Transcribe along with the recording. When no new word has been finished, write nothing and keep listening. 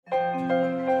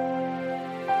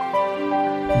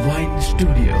Wine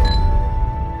Studio.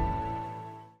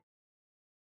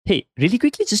 Hey, really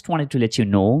quickly, just wanted to let you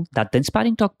know that the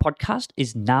Inspiring Talk podcast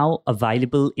is now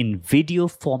available in video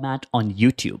format on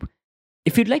YouTube.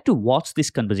 If you'd like to watch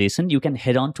this conversation, you can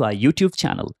head on to our YouTube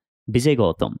channel, Bijay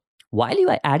Gautam. While you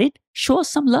are at it, show us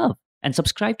some love and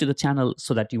subscribe to the channel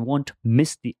so that you won't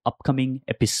miss the upcoming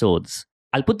episodes.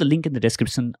 I'll put the link in the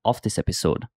description of this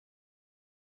episode.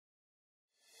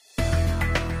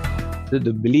 So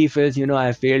the belief is,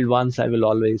 I failed once, I will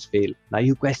always fail. Now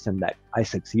you question that. I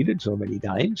succeeded so many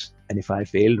times, and if I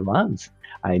failed once,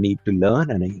 I need to learn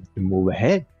and I need to move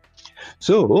ahead.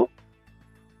 So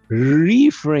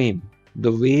reframe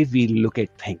the way we look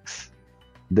at things.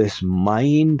 This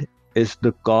mind is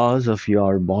the cause of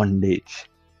your bondage,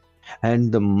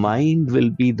 and the mind will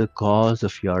be the cause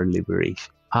of your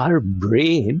liberation. Our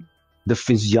brain, the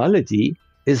physiology,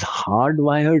 is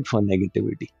hardwired for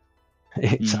negativity.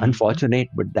 It's unfortunate,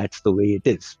 but that's the way it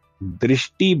is.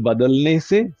 Drishti badalne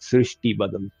se srishti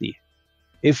badalti hai.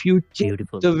 If you change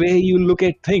Beautiful. the way you look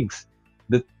at things,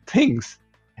 the things,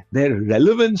 their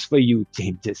relevance for you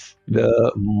changes.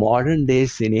 The modern day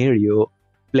scenario,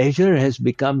 pleasure has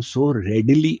become so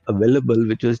readily available,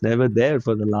 which was never there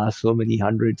for the last so many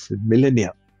hundreds of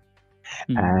millennia.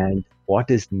 And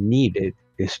what is needed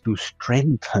is to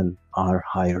strengthen our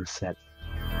higher self.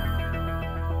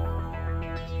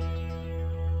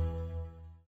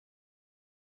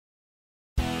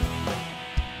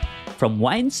 From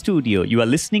Wine Studio, you are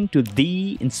listening to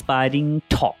The Inspiring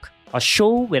Talk, a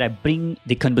show where I bring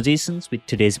the conversations with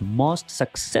today's most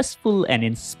successful and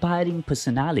inspiring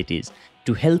personalities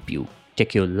to help you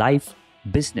take your life,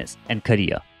 business, and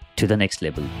career to the next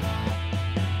level.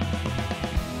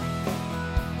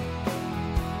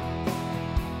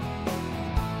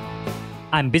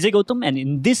 I'm Bijay Gautam, and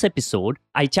in this episode,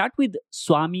 I chat with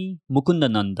Swami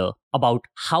Mukundananda about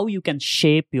how you can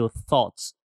shape your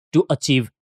thoughts to achieve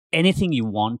anything you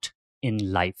want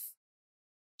in life.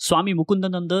 Swami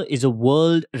Mukundananda is a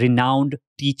world-renowned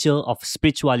teacher of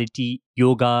spirituality,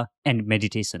 yoga, and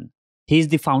meditation. He is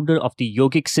the founder of the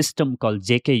yogic system called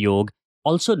JK Yoga,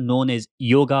 also known as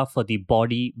yoga for the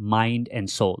body, mind, and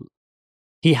soul.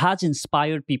 He has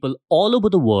inspired people all over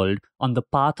the world on the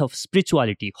path of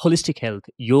spirituality, holistic health,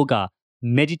 yoga,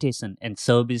 meditation, and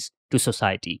service to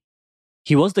society.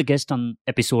 He was the guest on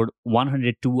episode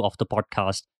 102 of the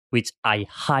podcast, which I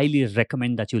highly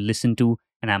recommend that you listen to,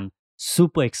 and I'm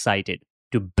super excited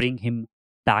to bring him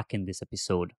back in this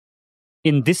episode.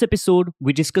 In this episode,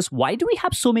 we discuss why do we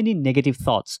have so many negative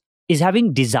thoughts? Is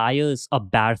having desires a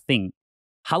bad thing?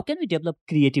 How can we develop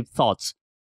creative thoughts?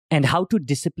 And how to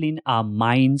discipline our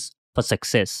minds for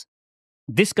success.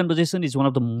 This conversation is one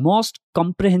of the most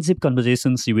comprehensive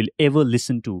conversations you will ever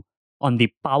listen to on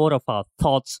the power of our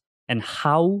thoughts and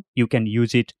how you can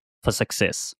use it for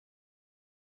success.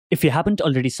 If you haven't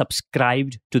already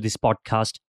subscribed to this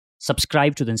podcast,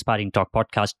 subscribe to the Inspiring Talk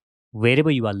podcast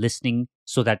wherever you are listening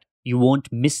so that you won't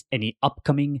miss any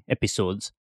upcoming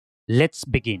episodes. Let's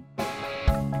begin.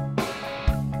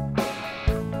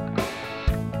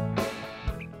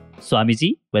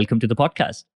 Swamiji, welcome to the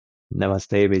podcast.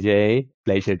 Namaste, Vijay.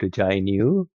 Pleasure to join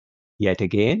you yet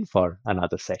again for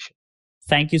another session.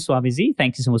 Thank you, Swamiji.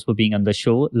 Thank you so much for being on the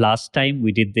show. Last time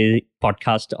we did the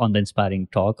podcast on the Inspiring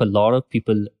Talk, a lot of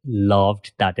people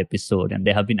loved that episode and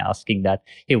they have been asking that,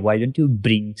 hey, why don't you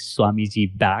bring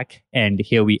Swamiji back? And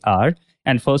here we are.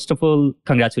 And first of all,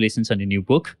 congratulations on your new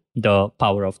book, The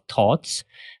Power of Thoughts.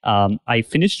 I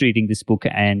finished reading this book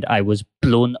and I was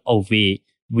blown away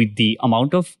with the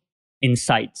amount of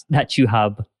insights that you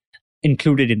have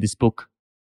included in this book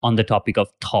on the topic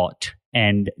of thought.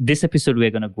 And this episode,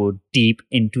 we're going to go deep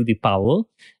into the power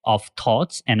of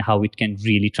thoughts and how it can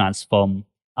really transform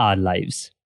our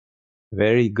lives.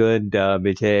 Very good,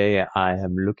 Vijay. I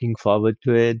am looking forward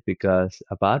to it because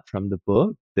apart from the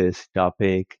book, this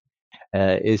topic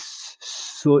is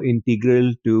so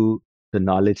integral to the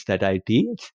knowledge that I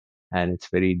teach, and it's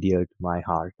very dear to my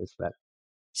heart as well.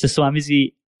 So,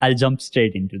 Swamiji, I'll jump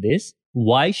straight into this.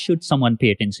 Why should someone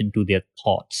pay attention to their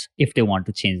thoughts if they want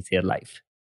to change their life?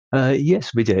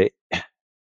 Yes, Vijay.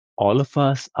 All of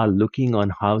us are looking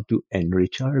on how to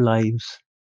enrich our lives,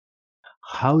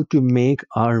 how to make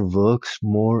our works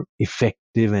more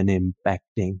effective and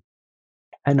impacting,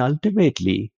 and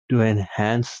ultimately to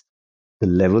enhance the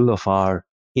level of our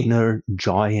inner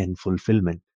joy and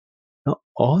fulfillment. Now,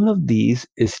 all of these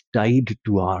is tied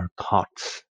to our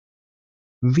thoughts.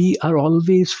 We are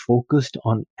always focused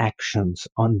on actions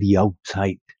on the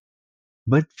outside,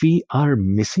 but we are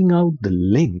missing out the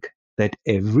link that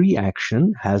every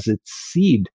action has its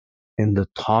seed in the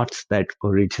thoughts that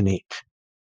originate.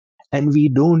 And we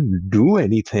don't do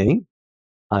anything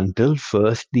until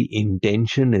first the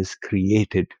intention is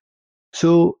created.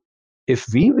 So, if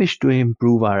we wish to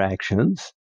improve our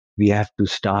actions, we have to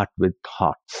start with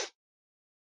thoughts.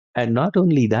 And not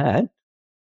only that,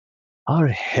 our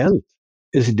health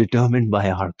is determined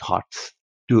by our thoughts,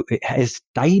 is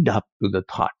tied up to the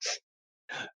thoughts.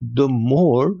 The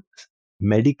more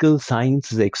medical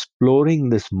science is exploring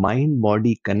this mind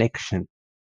body connection,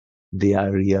 they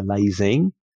are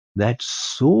realizing that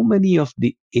so many of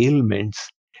the ailments,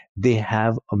 they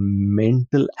have a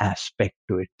mental aspect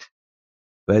to it,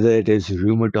 whether it is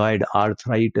rheumatoid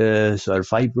arthritis or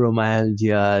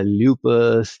fibromyalgia,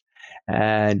 lupus,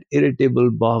 and irritable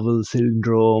bowel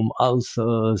syndrome,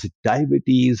 ulcers,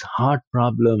 diabetes, heart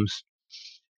problems.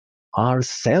 Our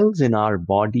cells in our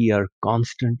body are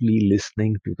constantly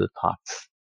listening to the thoughts.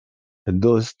 And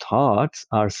those thoughts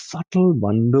are subtle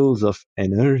bundles of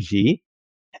energy,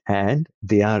 and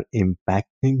they are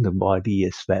impacting the body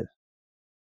as well.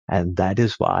 And that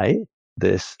is why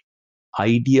this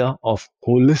idea of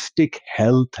holistic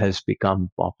health has become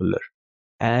popular.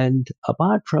 And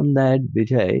apart from that,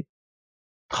 Vijay,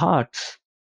 thoughts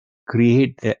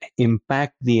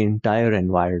impact the entire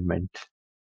environment.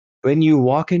 When you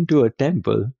walk into a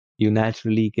temple, you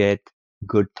naturally get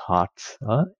good thoughts,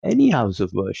 any house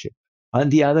of worship. On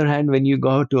the other hand, when you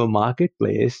go to a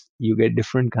marketplace, you get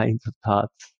different kinds of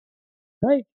thoughts,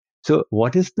 right? So,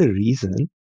 what is the reason?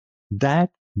 That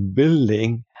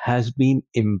building has been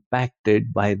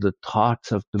impacted by the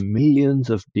thoughts of the millions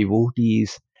of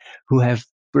devotees who have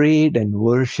prayed and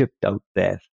worshipped out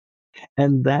there.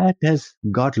 And that has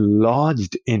got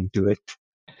lodged into it.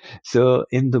 So,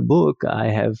 in the book, I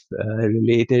have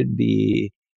related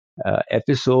the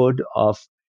episode of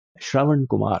Shravan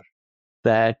Kumar,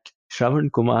 that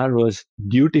Shravan Kumar was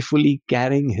dutifully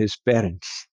carrying his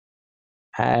parents,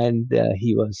 and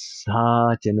he was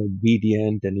such an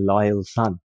obedient and loyal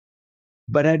son.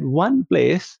 But at one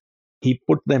place, he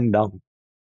put them down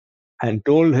and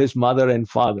told his mother and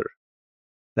father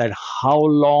that, how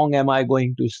long am I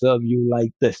going to serve you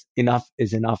like this? Enough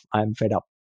is enough. I'm fed up.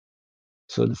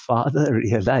 So the father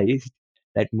realized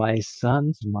that my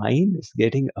son's mind is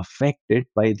getting affected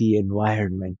by the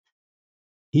environment.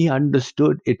 He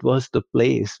understood it was the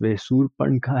place where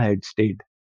Surpankha had stayed.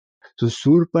 So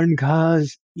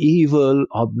Surpankha's evil,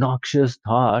 obnoxious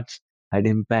thoughts had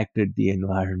impacted the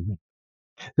environment.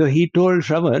 So he told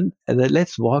Shravan that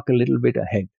let's walk a little bit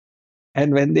ahead.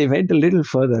 And when they went a little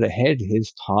further ahead,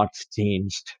 his thoughts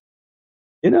changed.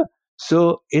 You know,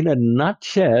 so in a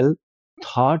nutshell,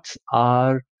 thoughts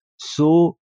are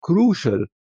so crucial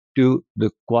to the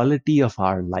quality of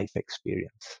our life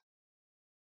experience.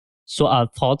 So our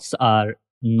thoughts are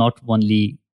not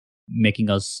only making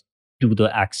us do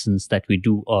the actions that we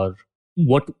do, or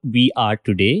what we are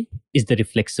today is the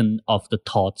reflection of the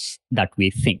thoughts that we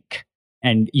think.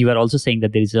 And you are also saying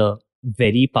that there is a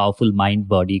very powerful mind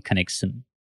body connection.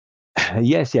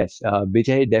 Yes, yes,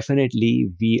 Vijay, definitely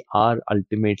we are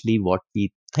ultimately what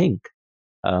we think.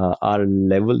 Our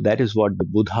level, that is what the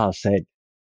Buddha said,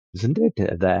 isn't it?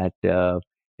 That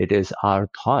it is our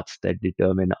thoughts that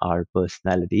determine our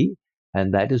personality.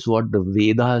 And that is what the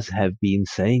Vedas have been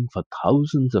saying for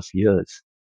thousands of years,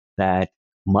 that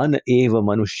man eva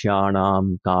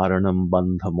manushyanam karanam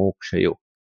bandha mokshayo.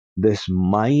 This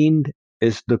mind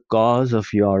is the cause of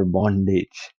your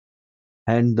bondage,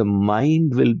 and the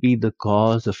mind will be the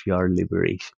cause of your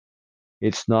liberation.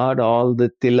 It's not all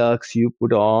the tilaks you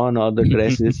put on or the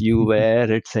dresses you wear,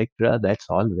 etc. That's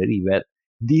all very well.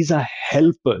 These are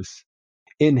helpers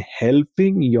in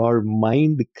helping your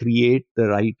mind create the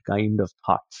right kind of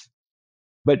thoughts.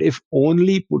 But if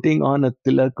only putting on a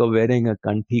tilak or wearing a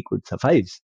kanthi could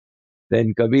suffice,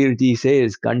 then Kabir ji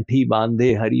says, Kanthi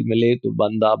bandhe hari mile to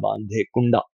banda bandhe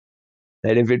kunda.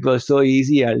 That if it was so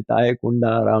easy, I'll tie a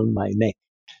kunda around my neck.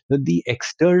 So the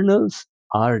externals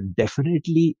are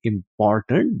definitely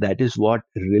important. That is what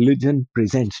religion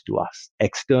presents to us: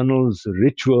 externals,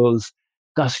 rituals,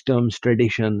 customs,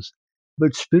 traditions.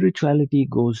 But spirituality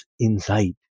goes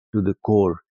inside to the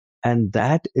core. And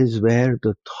that is where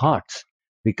the thoughts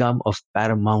become of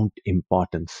paramount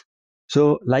importance.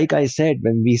 So, like I said,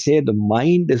 when we say the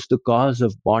mind is the cause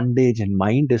of bondage and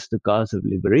mind is the cause of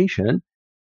liberation,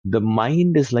 the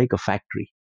mind is like a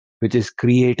factory which is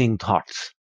creating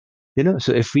thoughts.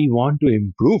 So if we want to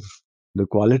improve the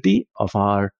quality of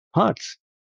our thoughts,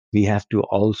 we have to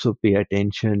also pay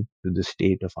attention to the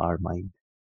state of our mind.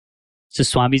 So,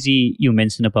 Swamiji, you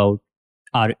mentioned about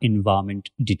our environment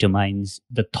determines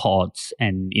the thoughts,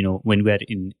 and when we're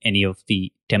in any of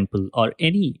the temple or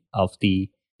any of the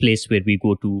place where we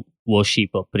go to worship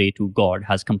or pray to God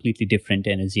has completely different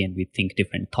energy and we think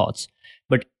different thoughts.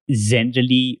 But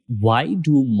generally, why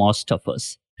do most of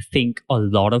us think a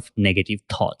lot of negative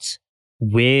thoughts?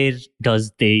 Where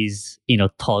does these,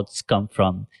 thoughts come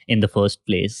from in the first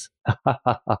place?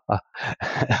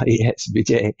 Yes,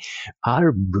 Vijay.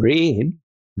 Our brain,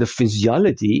 the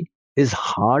physiology is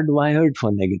hardwired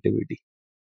for negativity.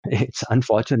 It's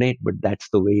unfortunate, but that's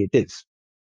the way it is.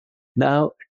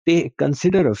 Now,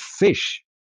 consider a fish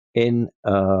in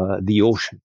the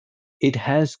ocean. It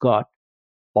has got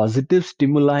positive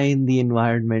stimuli in the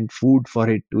environment, food for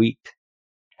it to eat.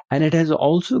 And it has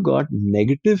also got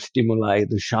negative stimuli,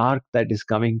 the shark that is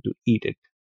coming to eat it.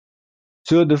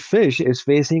 So the fish is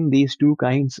facing these two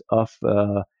kinds of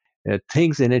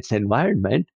things in its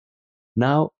environment.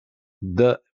 Now,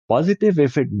 the positive,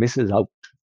 if it misses out,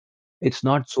 it's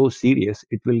not so serious,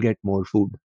 it will get more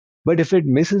food. But if it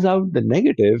misses out the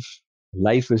negative,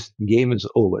 game is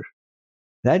over.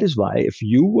 That is why if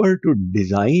you were to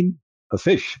design a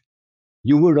fish,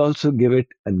 you would also give it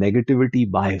a negativity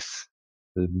bias.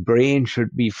 The brain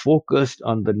should be focused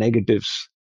on the negatives,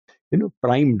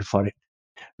 primed for it.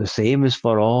 The same is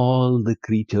for all the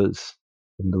creatures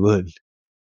in the world.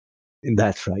 And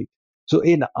that's right. So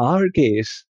in our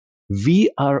case, we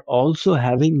are also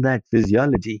having that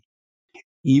physiology,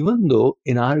 even though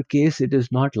in our case it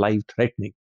is not life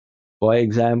threatening. For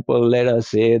example, let us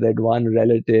say that one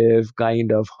relative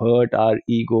kind of hurt our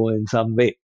ego in some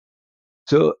way.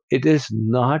 So it is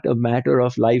not a matter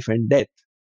of life and death,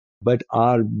 but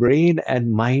our brain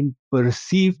and mind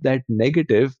perceive that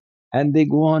negative and they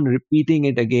go on repeating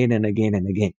it again and again and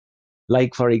again.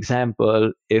 Like, for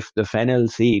example, if the fennel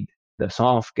seed, the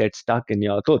soft, gets stuck in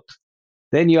your tooth,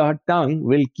 then your tongue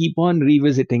will keep on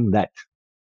revisiting that.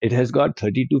 It has got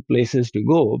 32 places to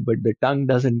go, but the tongue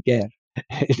doesn't care.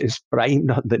 It is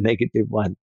primed on the negative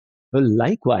one. Well,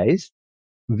 likewise,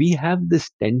 we have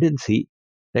this tendency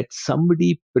that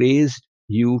somebody praised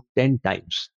you 10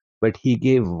 times, but he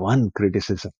gave one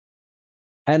criticism.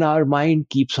 And our mind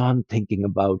keeps on thinking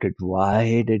about it.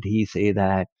 Why did he say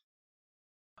that?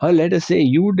 Or let us say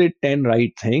you did 10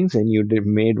 right things and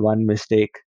made one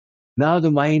mistake. Now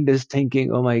the mind is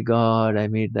thinking, oh my God, I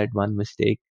made that one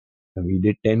mistake. And we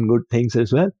did 10 good things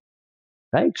as well.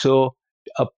 Right? So,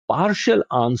 a partial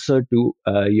answer to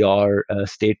your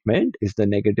statement is the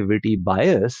negativity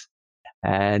bias.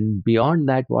 And beyond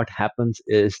that, what happens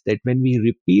is that when we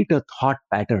repeat a thought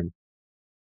pattern,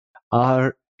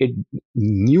 our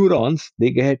neurons they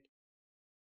get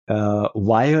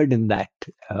wired in that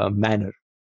manner,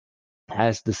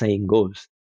 as the saying goes.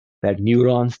 That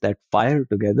neurons that fire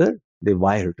together, they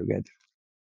wire together.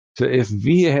 So if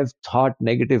we have thought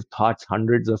negative thoughts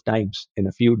hundreds of times in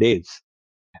a few days,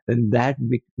 then that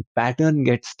pattern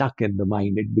gets stuck in the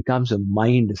mind. It becomes a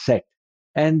mindset.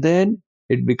 And then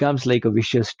it becomes like a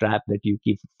vicious trap that you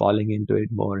keep falling into it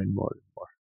more and more and more.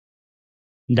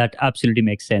 That absolutely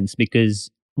makes sense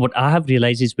because what I have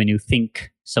realized is when you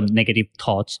think some negative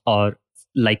thoughts, or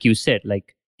like you said,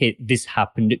 like, hey, this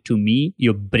happened to me,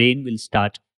 your brain will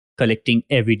start collecting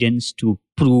evidence to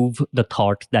prove the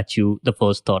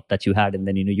first thought that you had. And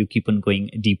then, you keep on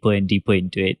going deeper and deeper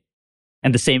into it.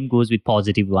 And the same goes with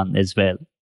positive one as well.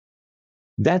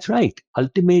 That's right.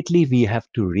 Ultimately, we have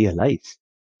to realize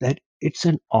that it's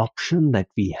an option that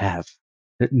we have,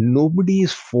 that nobody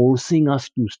is forcing us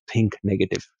to think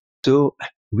negative. So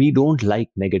we don't like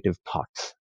negative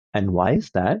thoughts. And why is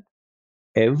that?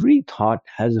 Every thought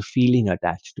has a feeling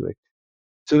attached to it.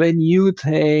 So when you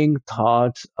think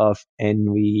thoughts of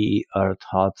envy or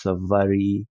thoughts of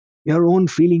worry, your own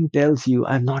feeling tells you,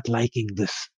 I'm not liking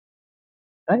this.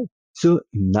 Right? So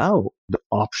now the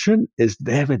option is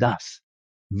there with us.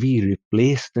 We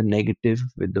replace the negative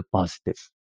with the positive.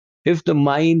 If the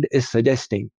mind is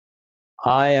suggesting,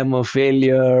 I am a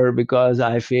failure because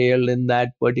I failed in that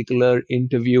particular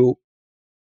interview,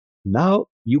 now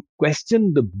you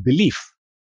question the belief.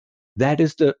 That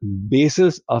is the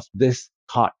basis of this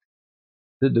thought.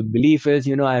 So the belief is,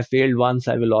 I failed once,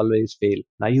 I will always fail.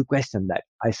 Now you question that.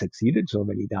 I succeeded so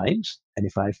many times, and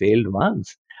if I failed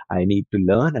once, I need to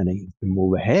learn and I need to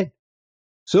move ahead.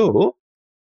 So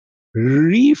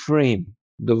reframe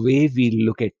the way we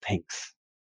look at things.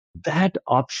 That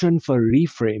option for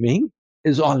reframing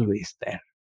is always there.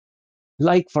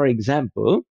 Like, for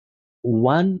example,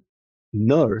 one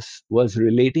nurse was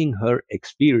relating her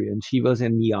experience. She was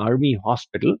in the army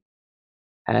hospital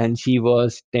and she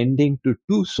was tending to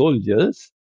two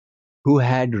soldiers who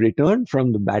had returned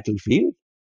from the battlefield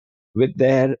with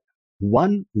their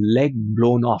one leg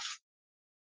blown off.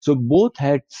 So both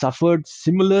had suffered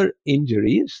similar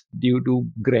injuries due to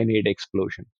grenade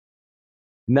explosion.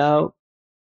 Now,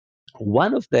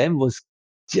 One of them was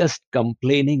just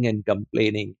complaining and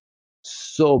complaining.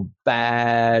 So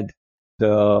bad.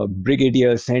 The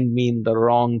brigadier sent me in the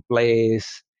wrong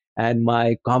place, and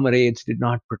my comrades did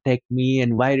not protect me.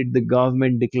 And why did the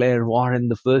government declare war in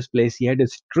the first place? He had a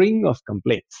string of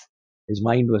complaints. His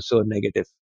mind was so negative.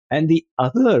 And the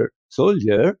other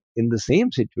soldier in the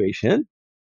same situation,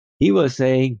 he was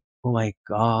saying, "Oh my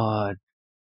God,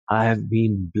 I have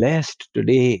been blessed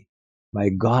today by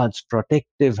God's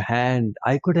protective hand.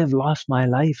 I could have lost my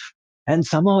life. And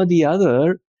somehow or the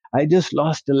other, I just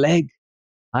lost a leg.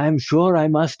 I am sure I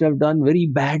must have done very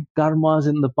bad karmas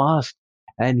in the past."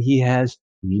 And he has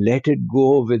let it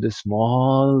go with a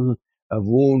small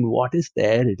wound. What is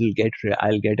there?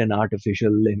 I'll get an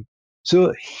artificial limb.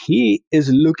 So he is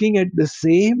looking at the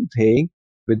same thing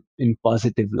in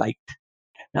positive light.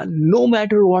 Now, no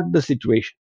matter what the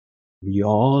situation, we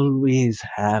always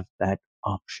have that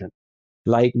option.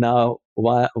 Like now,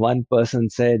 one person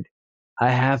said,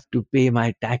 "I have to pay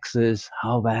my taxes.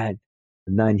 How bad?"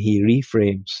 And then he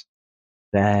reframes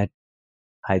that,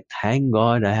 "I thank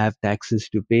God I have taxes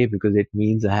to pay because it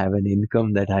means I have an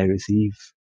income that I receive."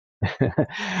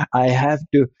 I have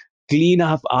to clean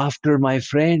up after my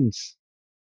friends,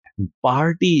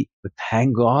 party. But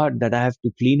thank God that I have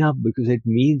to clean up because it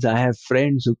means I have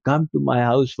friends who come to my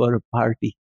house for a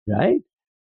party, right?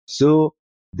 So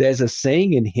there's a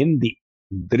saying in Hindi,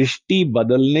 "Drishti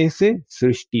badalne se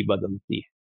srishti badalti hai."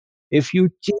 If you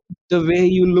change the way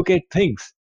you look at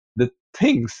things, the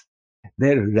things,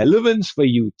 their relevance for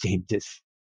you changes.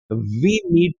 We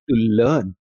need to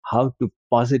learn how to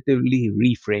positively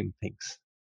reframe things.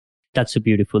 That's so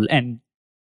beautiful. And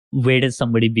where does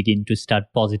somebody begin to start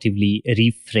positively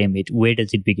reframe it? Where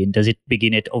does it begin? Does it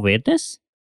begin at awareness?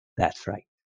 That's right.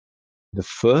 The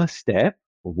first step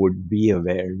would be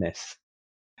awareness.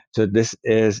 So this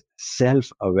is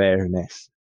self-awareness,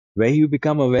 where you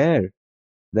become aware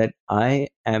that I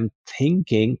am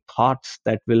thinking thoughts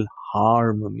that will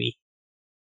harm me.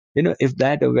 If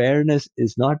that awareness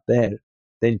is not there,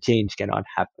 then change cannot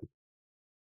happen.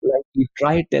 Like you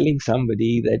try telling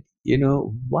somebody that,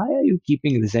 why are you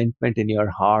keeping resentment in your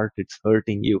heart? It's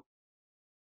hurting you.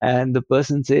 And the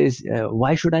person says,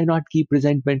 why should I not keep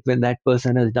resentment when that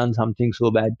person has done something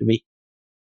so bad to me?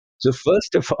 So,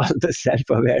 first of all, the self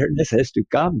awareness has to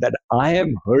come that I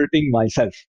am hurting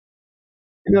myself.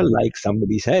 Like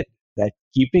somebody said, that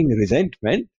keeping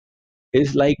resentment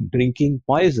is like drinking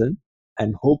poison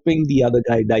and hoping the other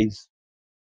guy dies.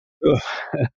 So,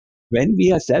 when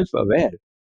we are self aware,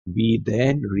 we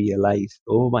then realize,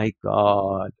 oh my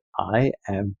God,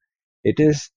 it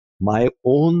is my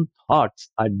own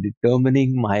thoughts are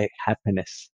determining my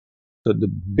happiness. So the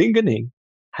beginning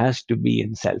has to be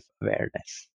in self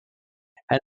awareness.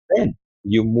 And then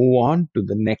you move on to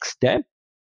the next step,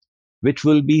 which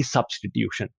will be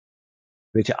substitution,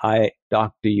 which I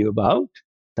talked to you about.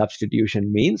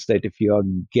 Substitution means that if you are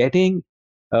getting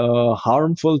a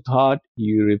harmful thought,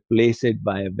 you replace it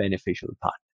by a beneficial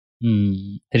thought.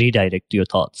 Redirect your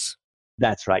thoughts.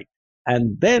 That's right.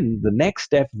 And then the next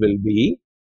step will be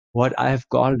what I have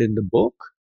called in the book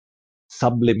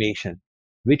sublimation,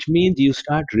 which means you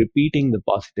start repeating the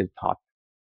positive thought.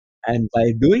 And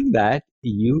by doing that,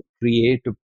 you create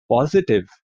a positive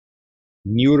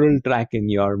neural track in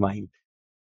your mind.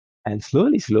 And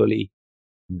slowly, slowly,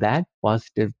 that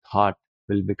positive thought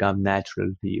will become natural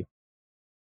to you.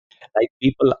 Like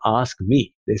people ask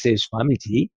me, they say,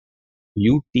 "Swamiji,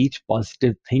 you teach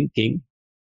positive thinking.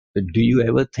 But do you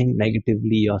ever think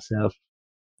negatively yourself?"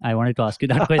 I wanted to ask you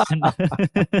that question.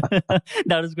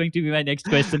 That was going to be my next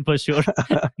question for sure.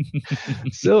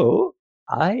 So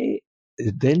I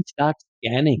then start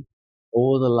scanning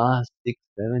over the last 6,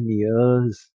 7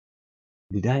 years.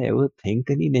 Did I ever think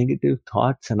any negative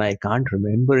thoughts? And I can't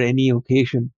remember any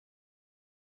occasion.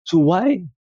 So why?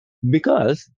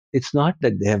 Because it's not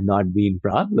that there have not been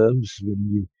problems.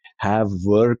 When you have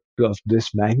work of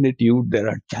this magnitude, there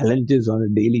are challenges on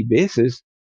a daily basis.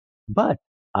 But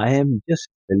I am just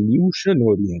solution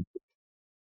oriented,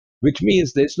 which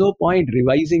means there's no point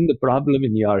revising the problem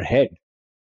in your head.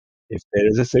 If there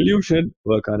is a solution,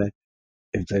 work on it.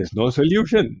 If there's no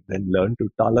solution, then learn to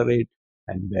tolerate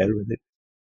and bear with it.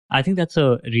 I think that's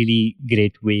a really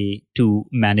great way to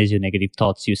manage your negative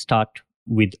thoughts. You start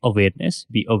with awareness,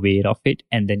 be aware of it,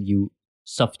 and then you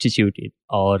substitute it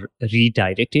or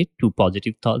redirect it to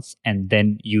positive thoughts. And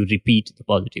then you repeat the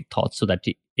positive thoughts so that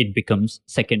it becomes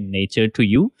second nature to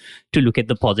you to look at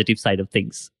the positive side of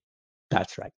things.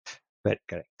 That's right. That's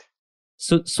correct.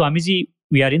 So, Swamiji,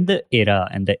 we are in the era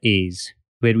and the age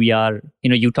where we are,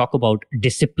 you talk about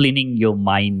disciplining your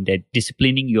mind and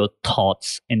disciplining your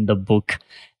thoughts in the book.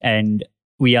 And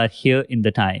we are here in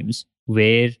the times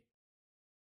where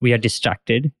we are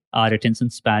distracted, our attention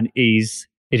span is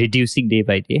reducing day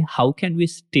by day. How can we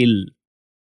still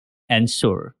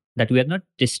ensure that we are not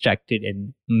distracted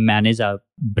and manage our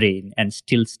brain and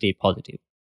still stay positive?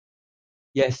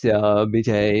 Yes,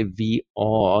 Vijay, we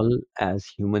all as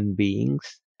human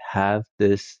beings have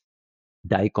this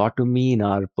dichotomy in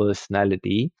our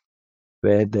personality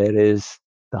where there is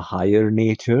the higher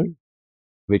nature,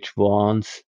 which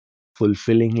wants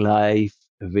fulfilling life,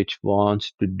 which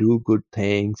wants to do good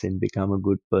things and become a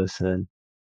good person.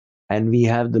 And we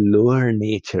have the lower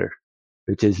nature,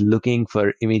 which is looking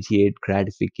for immediate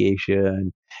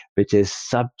gratification, which is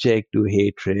subject to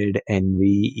hatred,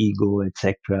 envy, ego,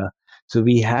 etc. So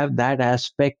we have that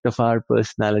aspect of our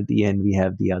personality and we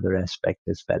have the other aspect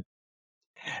as well.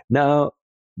 Now,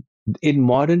 in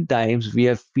modern times, we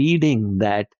are feeding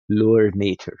that lower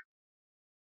nature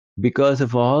because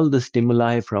of all the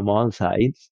stimuli from all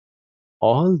sides.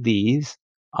 All these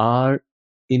are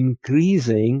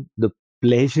increasing the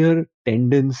pleasure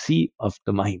tendency of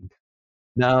the mind.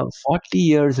 Now, 40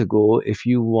 years ago, if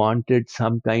you wanted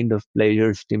some kind of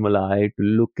pleasure stimuli to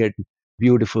look at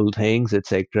beautiful things,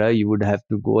 etc., you would have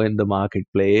to go in the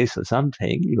marketplace or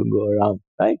something, you go around,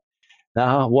 right?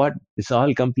 Now, what? It's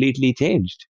all completely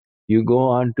changed. You go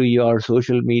onto your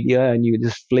social media and you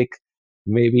just flick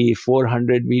maybe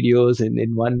 400 videos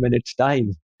in 1 minute's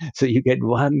time. So you get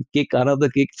one kick, another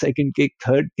kick, second kick,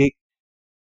 third kick.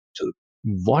 So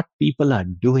what people are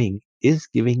doing is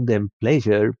giving them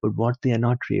pleasure, but what they are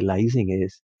not realizing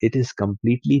is it is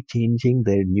completely changing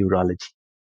their neurology.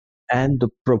 And the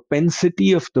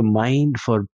propensity of the mind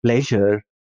for pleasure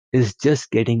is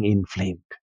just getting inflamed.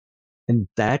 And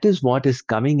that is what is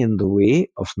coming in the way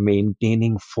of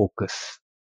maintaining focus.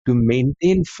 To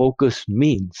maintain focus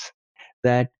means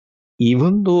that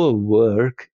even though a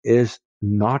work is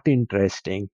not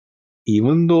interesting,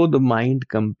 even though the mind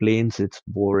complains it's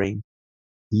boring,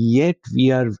 yet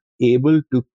we are able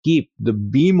to keep the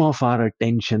beam of our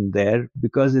attention there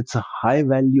because it's a high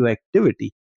value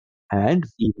activity and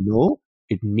we know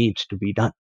it needs to be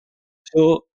done.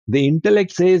 So the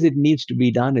intellect says it needs to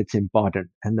be done, it's important.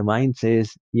 And the mind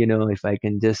says, if I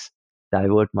can just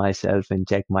divert myself and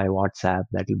check my WhatsApp,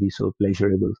 that will be so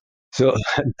pleasurable. So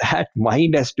that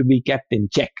mind has to be kept in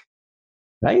check,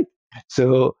 right?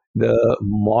 So the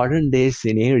modern day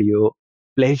scenario,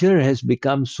 pleasure has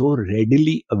become so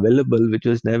readily available, which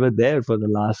was never there for the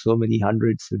last so many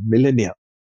hundreds of millennia.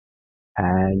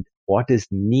 And what is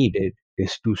needed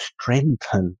is to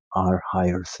strengthen our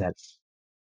higher self,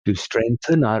 to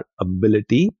strengthen our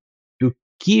ability to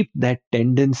keep that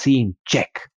tendency in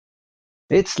check.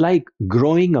 It's like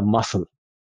growing a muscle.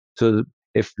 So,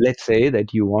 if let's say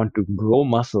that you want to grow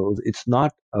muscles, it's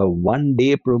not a 1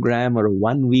 day program or a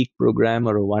 1 week program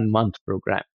or a 1 month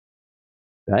program,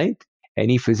 right?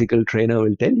 Any physical trainer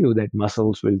will tell you that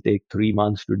muscles will take 3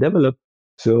 months to develop.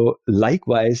 So,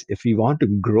 likewise, if we want to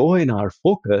grow in our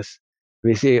focus,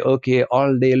 we say, okay,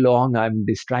 all day long I'm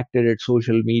distracted at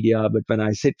social media, but when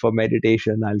I sit for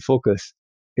meditation, I'll focus.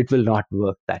 It will not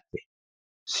work that way.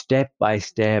 Step by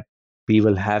step, we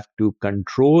will have to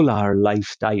control our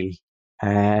lifestyle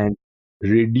and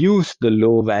reduce the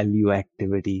low value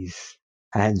activities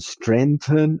and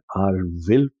strengthen our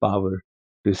willpower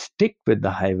to stick with the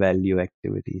high value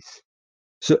activities.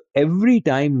 So every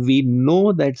time we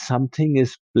know that something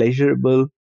is pleasurable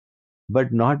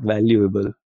but not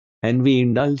valuable and we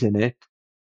indulge in it,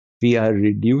 we are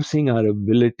reducing our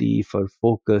ability for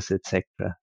focus, etc.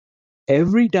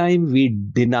 Every time we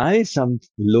deny some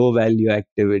low value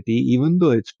activity, even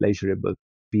though it's pleasurable,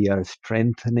 we are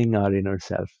strengthening our inner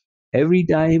self. Every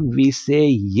time we say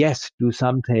yes to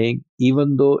something,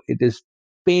 even though it is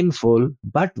painful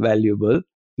but valuable,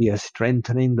 we are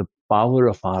strengthening the power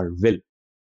of our will.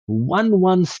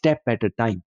 One step at a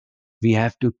time. We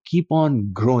have to keep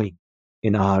on growing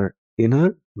in our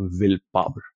inner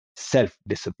willpower, self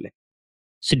discipline.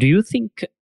 So, do you think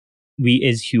we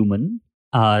as human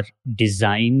are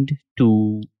designed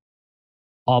to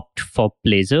opt for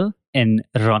pleasure and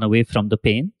run away from the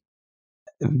pain?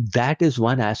 That is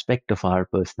one aspect of our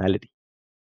personality.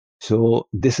 So,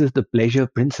 this is the pleasure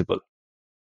principle.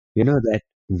 That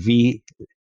we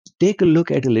take a look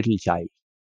at a little child,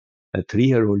 a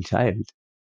 3-year-old child.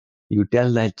 You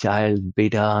tell that child,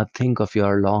 beta, think of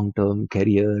your long term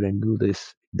career and do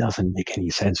this. It doesn't make any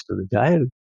sense to the child.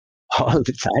 All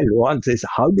the child wants is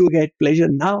how to get pleasure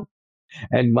now.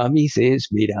 And mommy says,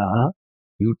 beta,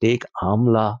 you take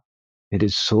amla. It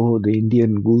is so the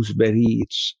Indian gooseberry.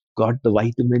 It's got the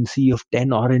vitamin C of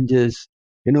 10 oranges.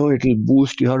 It'll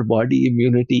boost your body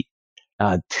immunity.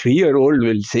 A 3-year-old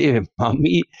will say,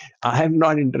 Mommy, I am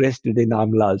not interested in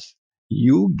amlas.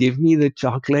 You give me the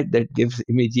chocolate that gives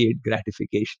immediate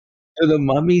gratification. So the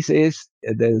mummy says,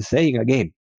 they're saying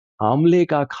again, आमले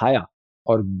का खाया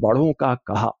और बड़ों का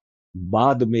कहा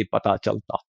बाद में पता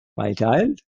चलता. My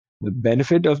child, the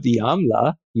benefit of the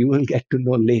amla you will get to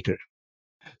know later.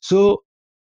 So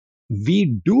we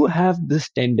do have this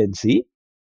tendency,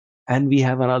 and we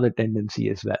have another tendency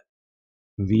as well.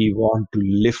 We want to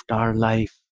lift our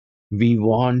life. We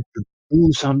want to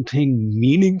do something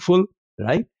meaningful,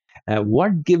 right?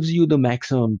 What gives you the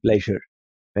maximum pleasure?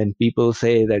 When people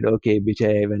say that, okay,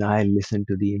 Vijay, when I listen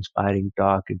to the inspiring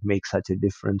talk, it makes such a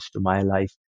difference to my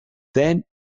life. Then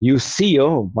you see,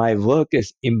 oh, my work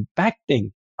is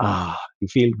impacting. You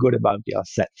feel good about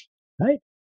yourself, right?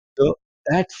 So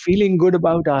that feeling good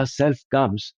about ourselves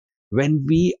comes when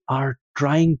we are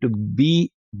trying to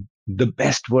be the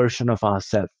best version of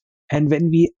ourselves. And when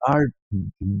we are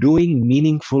doing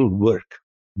meaningful work,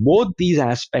 both these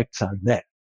aspects are there.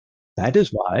 That is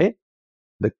why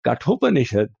the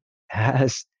Kathopanishad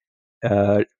has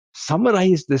uh,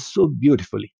 summarized this so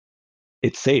beautifully.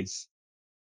 It says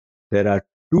there are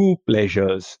two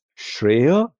pleasures,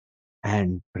 Shreya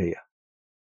and Preya.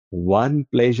 One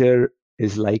pleasure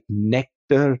is like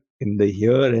nectar in the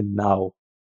here and now,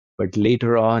 but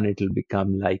later on it will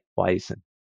become like poison.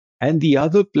 And the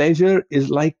other pleasure is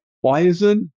like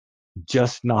poison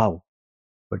just now,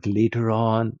 but later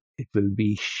on it will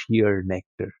be sheer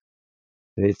nectar.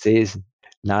 So it says,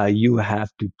 now you have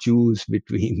to choose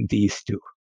between these two,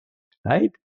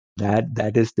 right?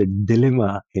 That is the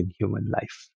dilemma in human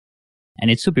life.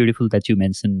 And it's so beautiful that you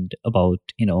mentioned about,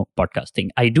 podcasting.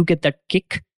 I do get that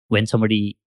kick when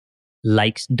somebody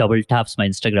likes, double taps my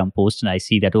Instagram post, and I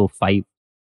see that, oh, 5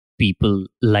 people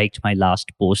liked my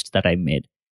last post that I made.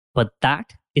 But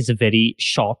that is a very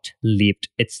short lived.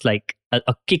 It's like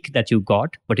a kick that you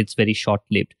got, but it's very short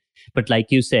lived. But like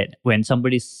you said, when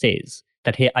somebody says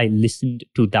that, hey, I listened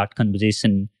to that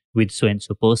conversation with so and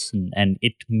so person and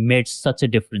it made such a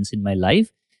difference in my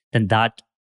life, then that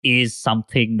is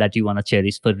something that you want to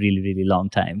cherish for a really, really long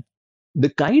time. The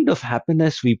kind of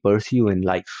happiness we pursue in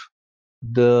life,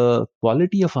 the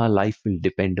quality of our life will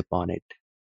depend upon it.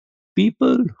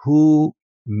 People who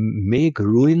make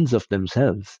ruins of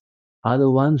themselves are the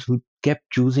ones who kept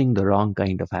choosing the wrong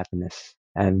kind of happiness.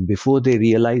 And before they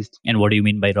realized, And what do you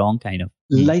mean by wrong kind of?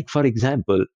 like for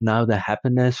example, now the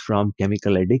happiness from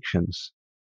chemical addictions,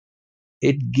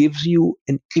 it gives you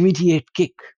an immediate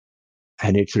kick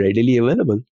and it's readily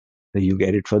available. So you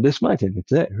get it for this much and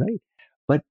it's there, right?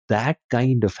 But that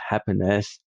kind of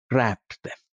happiness trapped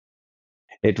them.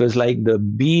 It was like the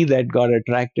bee that got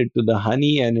attracted to the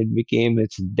honey and it became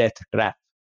its death trap.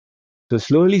 So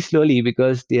slowly,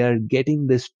 because they are getting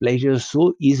this pleasure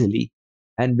so easily,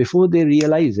 and before they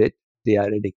realize it, they are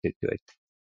addicted to it.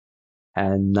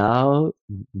 And now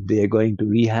they are going to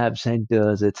rehab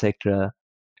centers, etc.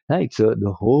 Right? So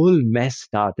the whole mess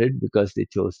started because they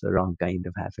chose the wrong kind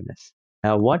of happiness.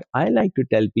 Now, what I like to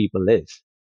tell people is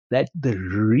that the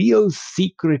real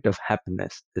secret of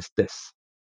happiness is this: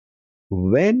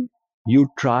 when you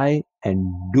try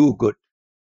and do good,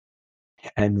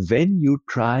 and when you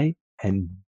try and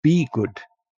be good,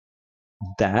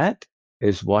 that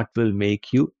is what will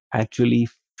make you actually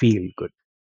feel good.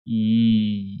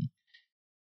 Mm.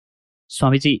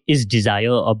 Swamiji, is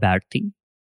desire a bad thing?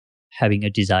 Having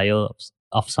a desire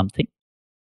of something?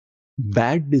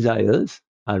 Bad desires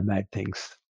are bad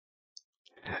things.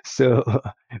 So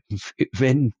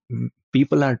when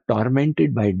people are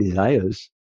tormented by desires,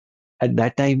 at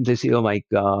that time they say, oh my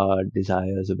God,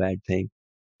 desire is a bad thing.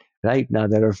 Right now,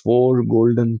 there are 4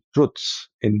 golden truths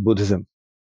in Buddhism.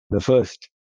 The first,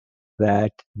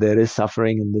 that there is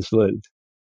suffering in this world.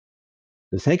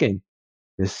 The second,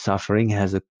 this suffering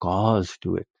has a cause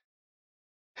to it.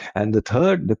 And the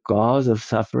third, the cause of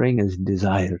suffering is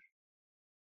desire.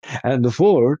 And the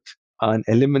fourth, an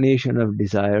elimination of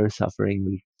desire, suffering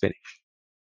will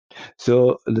finish.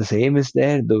 So the same is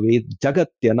there, the way Jagat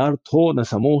Yanartho na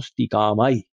samosti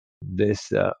kamai.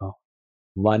 This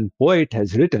one poet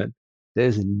has written,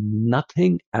 there's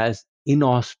nothing as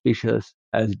inauspicious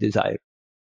as desire.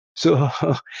 So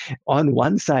on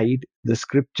one side, the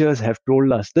scriptures have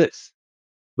told us this,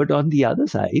 but on the other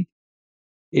side,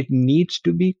 it needs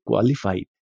to be qualified.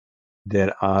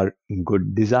 There are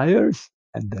good desires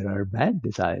and there are bad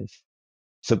desires.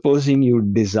 Supposing you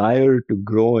desire to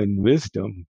grow in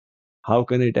wisdom, how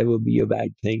can it ever be a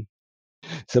bad thing?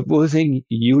 Supposing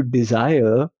you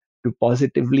desire to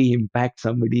positively impact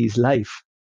somebody's life,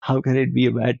 how can it be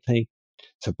a bad thing?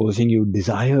 Supposing you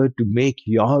desire to make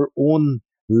your own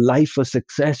life a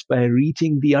success by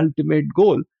reaching the ultimate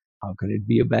goal. How can it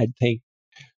be a bad thing?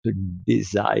 The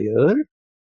desire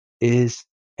is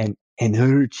an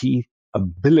energy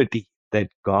ability that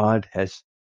God has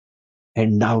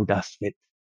endowed us with.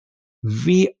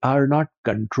 We are not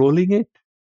controlling it.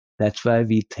 That's why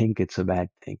we think it's a bad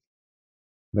thing.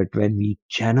 But when we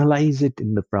channelize it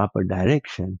in the proper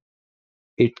direction,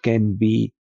 it can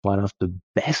be one of the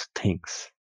best things.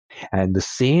 And the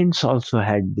saints also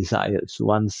had desires.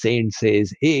 One saint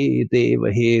says, Hey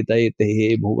Deva, He Daite,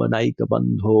 He Bhuvanaika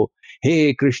Bandho,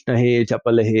 He Krishna, He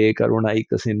Chapal, He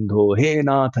Karunaika Sindho, He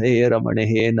Nath, He Ramane,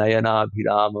 He Nayana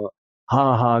Bhirama,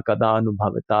 Ha Ha Kadanu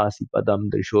Bhavatasi Padam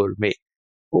Drishur Me.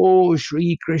 Oh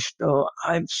Sri Krishna,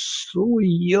 I'm so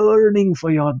yearning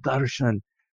for your darshan.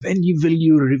 When will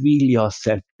you reveal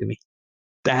yourself to me?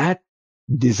 That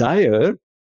desire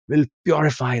will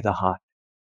purify the heart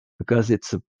because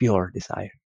it's a pure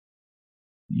desire.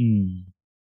 Mm,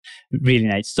 really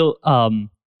nice. So,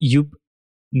 you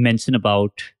mention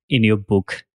about in your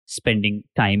book spending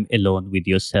time alone with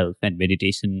yourself, and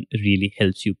meditation really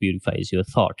helps you purifies your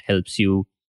thought, helps you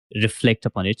reflect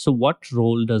upon it. So, what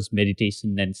role does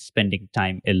meditation and spending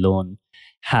time alone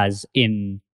has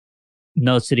in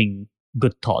nurturing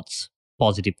good thoughts,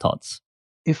 positive thoughts?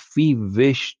 If we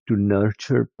wish to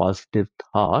nurture positive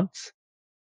thoughts,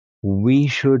 we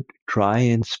should try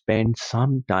and spend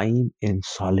some time in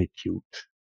solitude.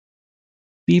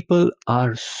 People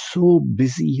are so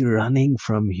busy running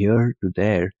from here to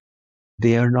there,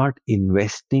 they are not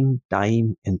investing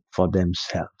time for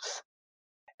themselves.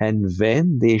 And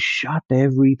when they shut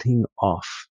everything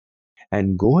off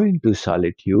and go into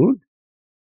solitude,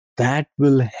 that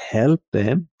will help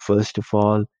them, first of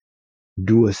all,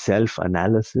 do a self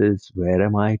analysis. Where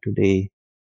am I today?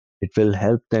 It will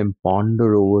help them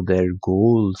ponder over their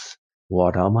goals.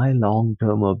 What are my long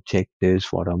term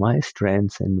objectives? What are my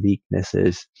strengths and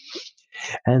weaknesses?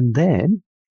 And then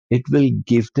it will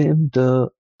give them the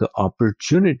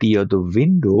opportunity or the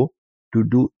window to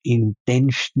do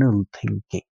intentional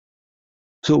thinking.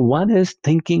 So, one is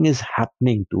thinking is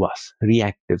happening to us,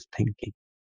 reactive thinking.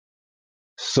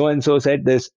 So and so said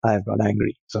this, I've got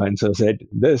angry. So and so said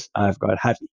this, I've got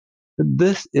happy.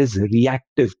 This is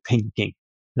reactive thinking,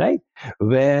 right?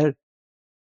 Where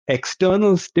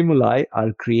external stimuli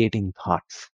are creating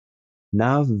thoughts.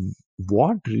 Now,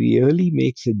 what really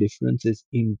makes a difference is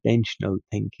intentional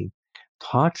thinking.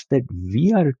 Thoughts that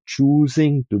we are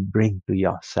choosing to bring to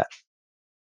yourself.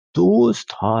 Those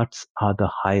thoughts are the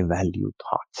high value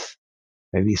thoughts.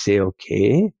 Where we say,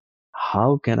 okay,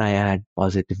 how can I add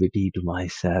positivity to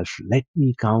myself? Let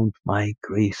me count my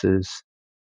graces.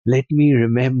 Let me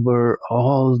remember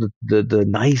all the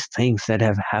nice things that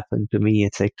have happened to me,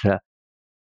 etc.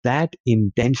 That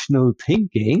intentional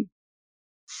thinking,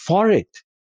 for it,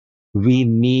 we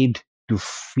need to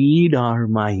feed our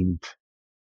mind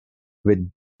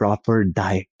with proper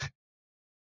diet.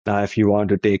 Now, if you want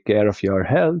to take care of your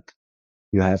health,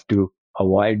 you have to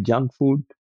avoid junk food.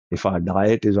 If our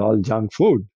diet is all junk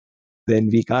food, then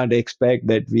we can't expect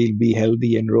that we'll be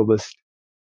healthy and robust.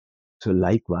 So,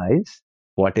 likewise,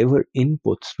 whatever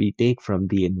inputs we take from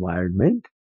the environment,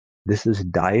 this is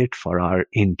diet for our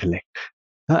intellect.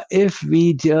 Now, if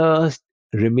we just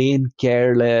remain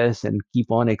careless and keep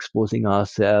on exposing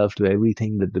ourselves to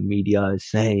everything that the media is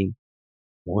saying,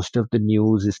 most of the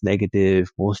news is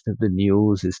negative, most of the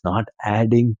news is not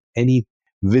adding any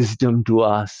wisdom to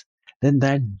us, then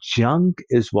that junk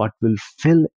is what will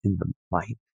fill in the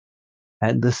mind.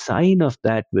 And the sign of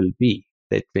that will be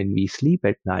that when we sleep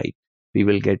at night, we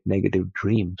will get negative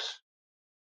dreams.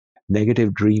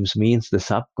 Negative dreams means the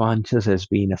subconscious has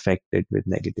been affected with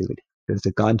negativity because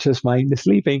the conscious mind is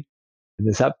sleeping and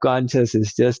the subconscious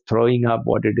is just throwing up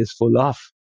what it is full of.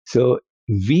 So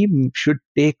we should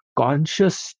take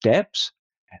conscious steps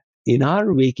in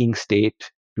our waking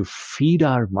state to feed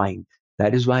our mind.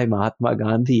 That is why Mahatma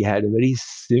Gandhi had a very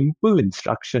simple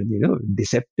instruction,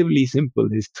 deceptively simple.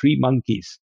 His three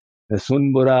monkeys.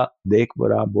 Sun bura, dekh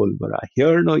bura, bol bura.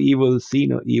 Hear no evil, see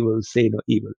no evil, say no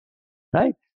evil.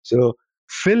 Right? So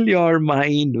fill your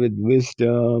mind with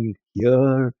wisdom,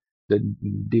 hear the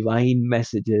divine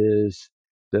messages,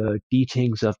 the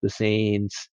teachings of the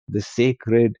saints, the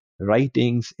sacred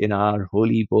writings in our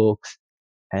holy books,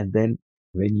 and then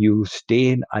when you stay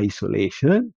in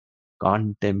isolation,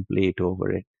 contemplate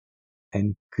over it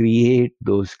and create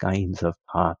those kinds of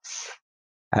thoughts.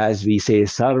 As we say,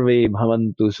 Sarve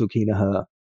Bhavantu Sukhinaha,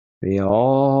 may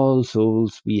all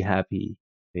souls be happy,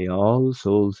 may all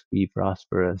souls be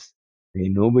prosperous, may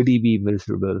nobody be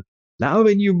miserable. Now,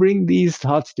 when you bring these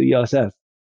thoughts to yourself,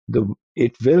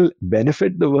 it will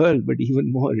benefit the world, but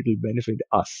even more, it will benefit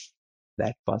us.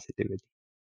 that positivity.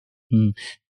 Mm.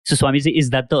 So, Swamiji,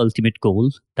 is that the ultimate goal,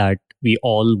 that we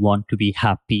all want to be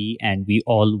happy and we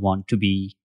all want to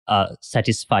be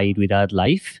satisfied with our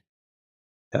life?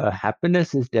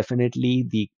 Happiness is definitely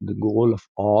the goal of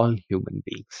all human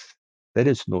beings. There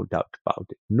is no doubt about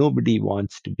it. Nobody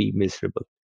wants to be miserable.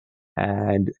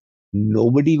 And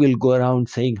nobody will go around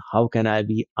saying, how can I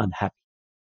be unhappy?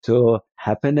 So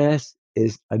happiness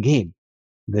is again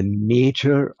the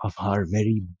nature of our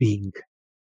very being.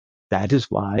 That is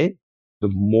why the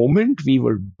moment we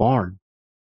were born,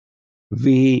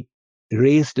 we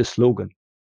raised a slogan,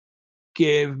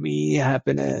 give me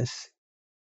happiness.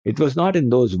 It was not in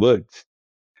those words,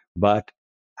 but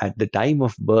at the time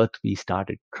of birth, we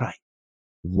started crying.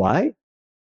 Why?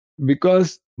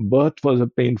 Because birth was a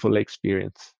painful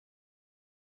experience.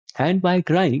 And by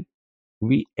crying,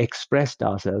 we expressed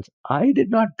ourselves. I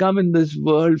did not come in this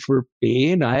world for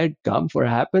pain. I had come for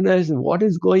happiness. What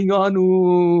is going on?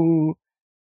 Ooh.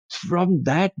 From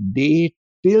that day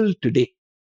till today,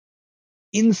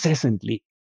 incessantly,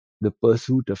 the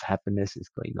pursuit of happiness is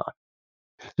going on.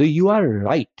 So you are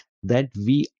right that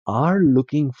we are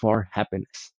looking for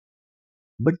happiness.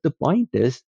 But the point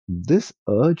is, this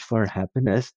urge for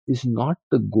happiness is not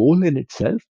the goal in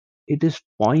itself. It is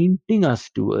pointing us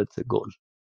towards a goal.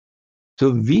 So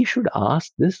we should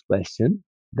ask this question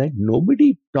that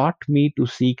nobody taught me to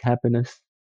seek happiness.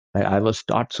 I was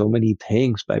taught so many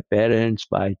things by parents,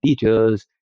 by teachers.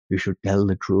 You should tell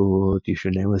the truth. You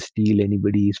should never steal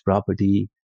anybody's property.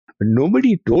 But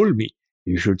nobody told me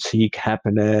you should seek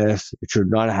happiness. It should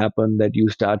not happen that you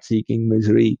start seeking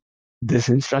misery. This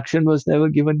instruction was never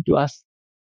given to us,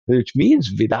 which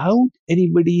means without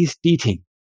anybody's teaching,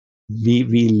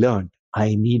 we learned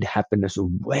I need happiness.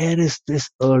 Where is this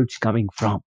urge coming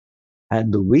from?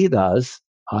 And the Vedas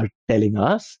are telling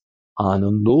us,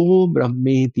 Anando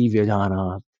Brahmeti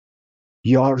Vyajana.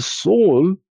 Your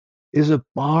soul is a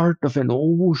part of an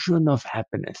ocean of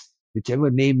happiness,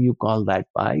 whichever name you call that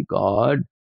by, God,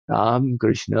 Ram,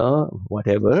 Krishna,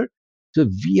 whatever. So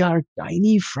we are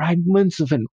tiny fragments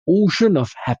of an ocean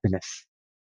of happiness.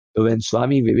 So when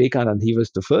Swami Vivekananda, he was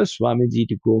the first Swamiji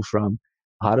to go from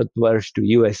Bharatvarsh to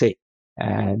USA.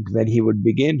 And when he would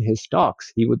begin his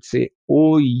talks, he would say,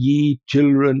 O ye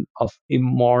children of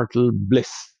immortal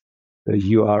bliss.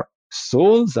 Your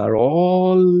souls are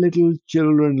all little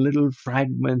children, little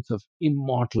fragments of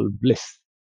immortal bliss.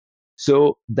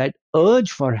 So that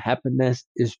urge for happiness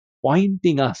is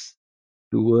pointing us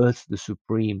towards the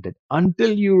supreme, that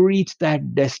until you reach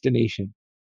that destination,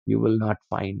 you will not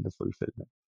find the fulfillment.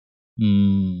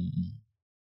 Mm.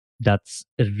 That's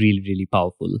really, really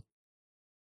powerful.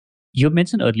 You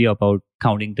mentioned earlier about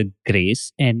counting the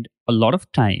grace, and a lot of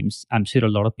times, I'm sure a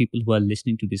lot of people who are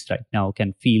listening to this right now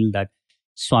can feel that,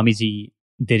 Swamiji,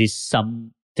 there is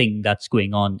something that's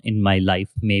going on in my life.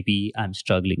 Maybe I'm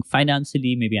struggling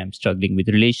financially, maybe I'm struggling with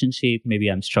relationship, maybe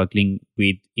I'm struggling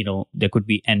with, there could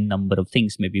be n number of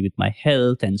things, maybe with my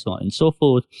health and so on and so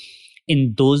forth.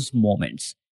 In those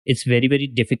moments, it's very, very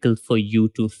difficult for you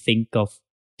to think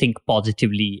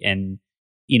positively and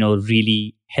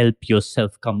really help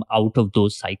yourself come out of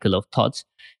those cycle of thoughts.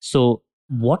 So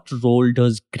what role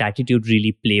does gratitude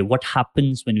really play? What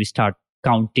happens when we start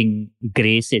counting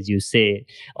grace, as you say,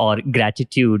 or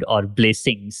gratitude or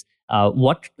blessings?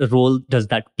 What role does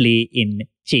that play in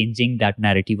changing that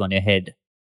narrative on your head?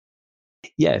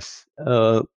 Yes,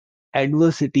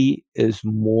 adversity is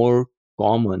more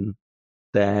common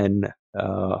than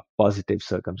positive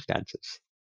circumstances.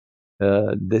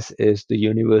 This is the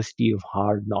university of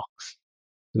hard knocks.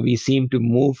 We seem to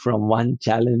move from one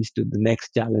challenge to the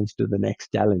next challenge to the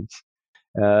next challenge.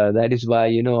 That is why,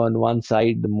 on one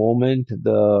side, the moment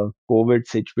the COVID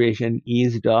situation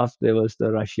eased off, there was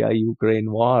the Russia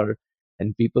Ukraine war.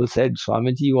 And people said,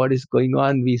 Swamiji, what is going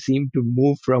on? We seem to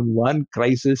move from one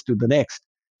crisis to the next.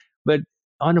 But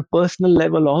on a personal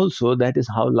level, also, that is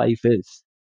how life is.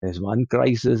 There's one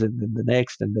crisis and then the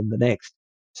next and then the next.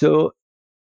 So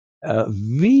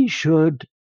we should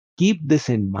keep this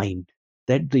in mind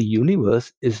that the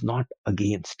universe is not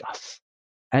against us.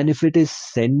 And if it is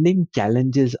sending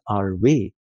challenges our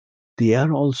way, they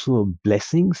are also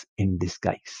blessings in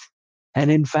disguise.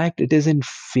 And in fact, it is in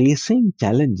facing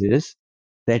challenges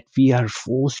that we are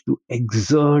forced to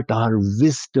exert our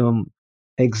wisdom,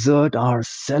 exert our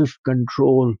self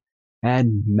control,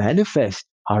 and manifest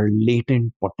our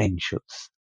latent potentials.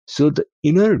 So the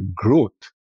inner growth,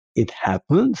 it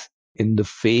happens in the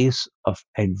face of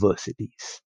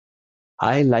adversities.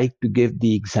 I like to give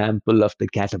the example of the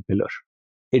caterpillar.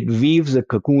 It weaves a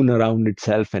cocoon around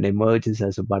itself and emerges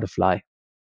as a butterfly.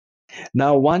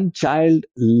 Now, one child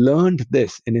learned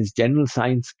this in his general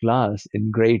science class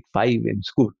in grade 5 in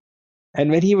school. And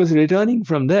when he was returning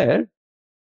from there,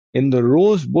 in the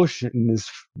rose bush in his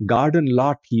garden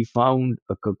lot, he found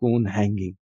a cocoon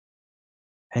hanging.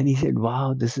 And he said,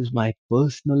 wow, this is my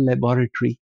personal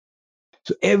laboratory.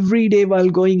 So every day while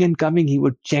going and coming, he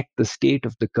would check the state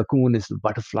of the cocoon. Is the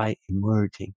butterfly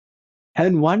emerging?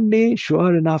 And one day,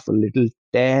 sure enough, a little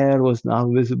tear was now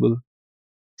visible.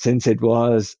 Since it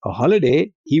was a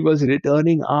holiday, he was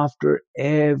returning after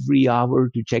every hour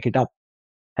to check it up.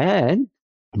 And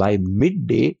by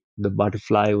midday, the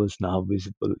butterfly was now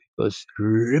visible. It was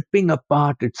ripping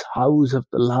apart its house of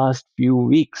the last few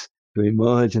weeks to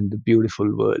emerge in the beautiful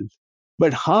world.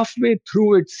 But halfway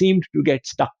through, it seemed to get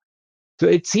stuck. So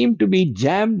it seemed to be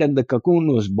jammed, and the cocoon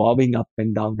was bobbing up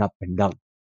and down, up and down.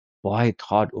 Boy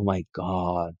thought, oh my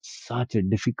God, such a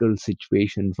difficult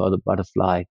situation for the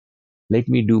butterfly. Let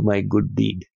me do my good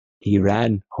deed. He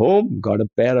ran home, got a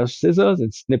pair of scissors,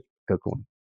 and snipped the cocoon,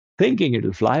 thinking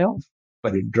it'll fly off,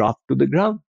 but it dropped to the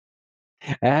ground.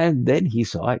 And then he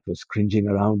saw it was cringing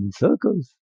around in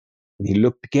circles. And he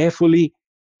looked carefully.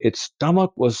 Its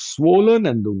stomach was swollen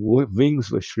and the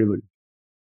wings were shriveled.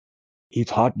 He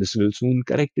thought this will soon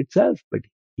correct itself, but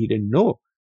he didn't know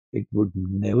it would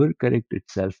never correct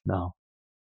itself now.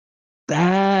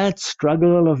 That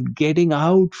struggle of getting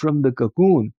out from the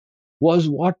cocoon was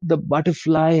what the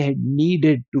butterfly had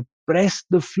needed to press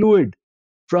the fluid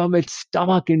from its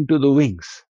stomach into the wings.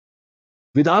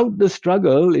 Without the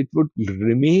struggle, it would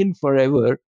remain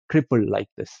forever crippled like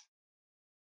this.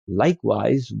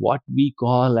 Likewise, what we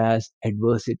call as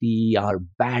adversity or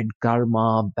bad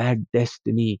karma, bad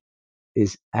destiny,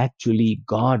 is actually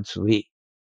God's way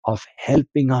of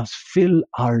helping us fill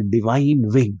our divine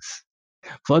wings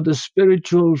for the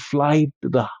spiritual flight to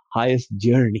the highest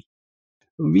journey.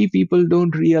 We people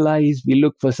don't realize we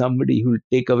look for somebody who'll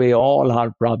take away all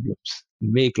our problems,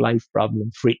 make life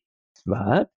problem free.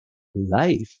 But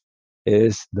life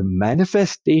is the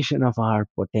manifestation of our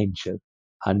potential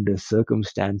under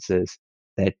circumstances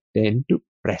that tend to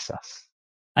press us.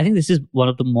 I think this is one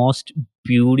of the most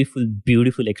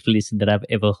beautiful explanation that I've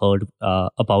ever heard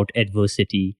about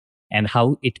adversity and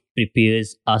how it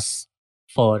prepares us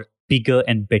for bigger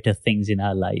and better things in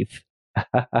our life.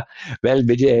 Well,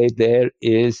 Vijay, there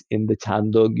is in the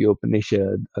Chandogya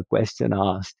Upanishad a question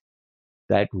asked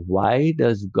that why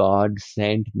does God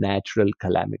send natural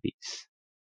calamities?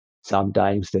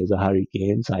 Sometimes there's a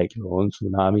hurricane, cyclone,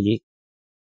 tsunami.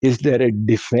 Is there a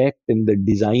defect in the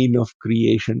design of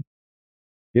creation?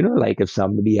 Like if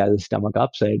somebody has a stomach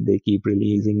upset, they keep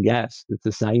releasing gas. It's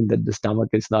a sign that the stomach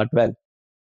is not well.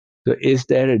 So is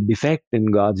there a defect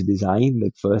in God's design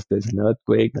that first there's an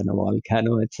earthquake, then a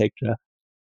volcano, etc.?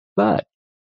 But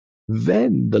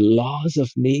when the laws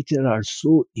of nature are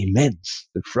so immense,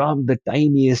 that from the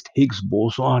tiniest Higgs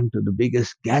boson to the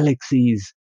biggest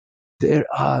galaxies, there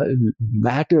are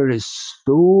matter is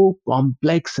so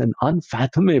complex and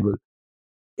unfathomable.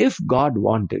 If God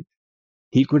wanted,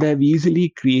 he could have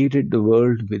easily created the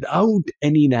world without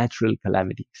any natural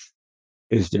calamities.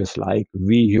 It's just like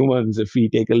we humans, if we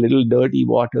take a little dirty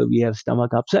water, we have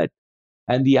stomach upset.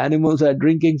 And the animals are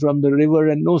drinking from the river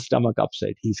and no stomach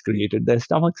upset. He's created their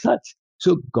stomach such.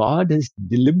 So God has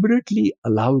deliberately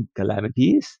allowed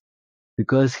calamities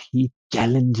because he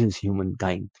challenges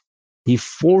humankind. He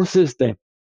forces them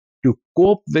to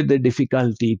cope with the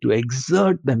difficulty, to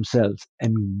exert themselves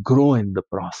and grow in the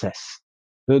process.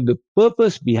 So the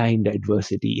purpose behind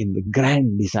adversity in the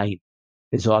grand design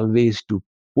is always to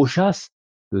push us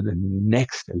to the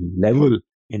next level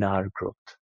in our growth.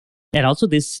 And also,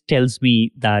 this tells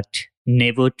me that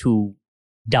never to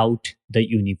doubt the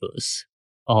universe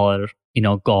or,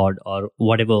 God or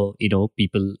whatever,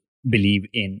 people believe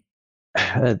in.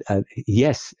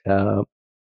 Yes,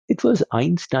 it was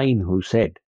Einstein who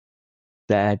said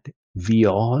that we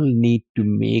all need to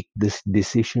make this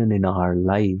decision in our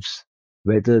lives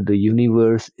whether the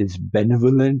universe is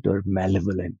benevolent or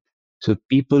malevolent. So,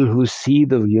 people who see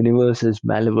the universe as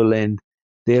malevolent,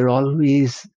 they're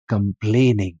always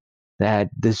complaining that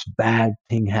this bad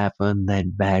thing happened,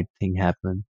 that bad thing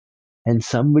happened. And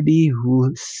somebody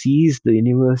who sees the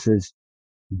universe as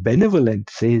benevolent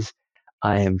says,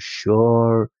 I am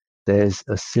sure there's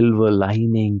a silver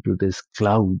lining to this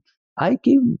cloud. I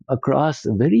came across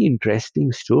a very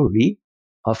interesting story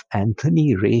of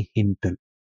Anthony Ray Hinton.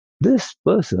 This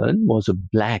person was a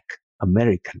black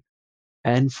American,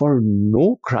 and for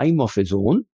no crime of his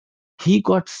own, he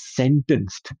got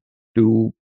sentenced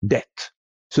to death.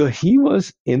 So he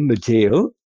was in the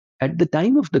jail. At the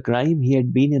time of the crime, he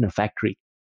had been in a factory,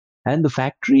 and the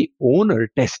factory owner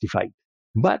testified.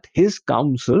 But his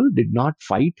counsel did not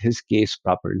fight his case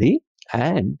properly,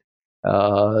 and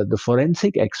the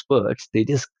forensic experts, they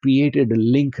just created a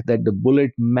link that the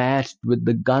bullet matched with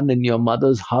the gun in your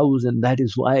mother's house, and that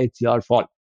is why it's your fault.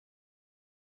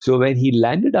 So when he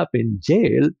landed up in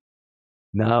jail,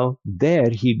 now there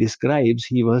he describes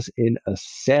he was in a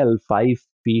cell 5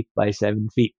 feet by 7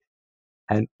 feet,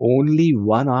 and only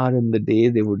 1 hour in the day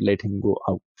they would let him go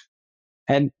out.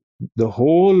 And the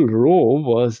whole row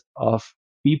was of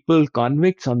people,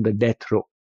 convicts on the death row.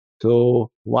 So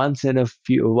once in a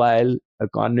few while, a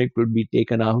convict would be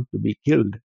taken out to be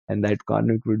killed, and that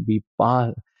convict would be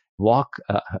walk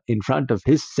in front of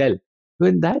his cell. So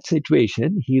in that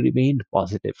situation, he remained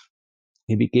positive.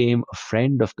 He became a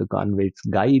friend of the convicts,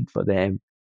 guide for them,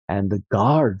 and the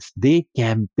guards, they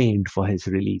campaigned for his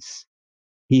release.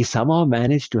 He somehow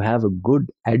managed to have a good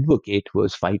advocate who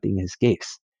was fighting his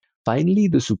case. Finally,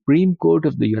 the Supreme Court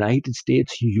of the United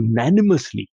States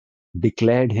unanimously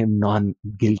declared him non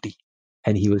guilty,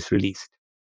 and he was released.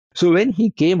 So when he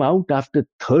came out after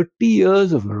 30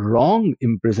 years of wrong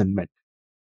imprisonment,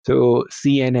 so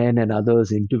CNN and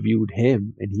others interviewed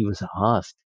him, and he was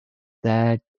asked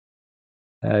that,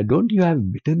 don't you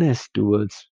have bitterness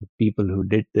towards the people who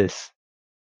did this?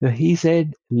 So he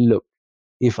said, look,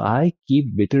 if I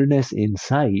keep bitterness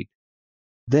inside,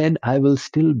 then I will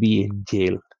still be in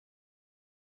jail.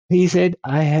 He said,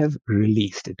 I have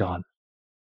released it all.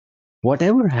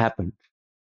 Whatever happened,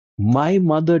 my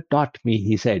mother taught me,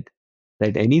 he said,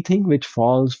 that anything which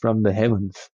falls from the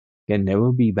heavens can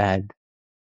never be bad.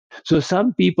 So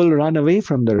some people run away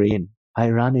from the rain. I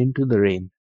run into the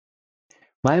rain.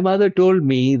 My mother told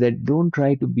me that don't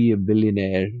try to be a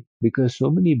billionaire because so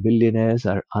many billionaires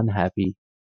are unhappy.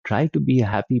 Try to be a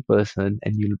happy person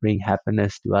and you'll bring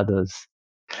happiness to others.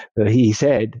 So he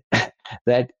said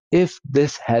that if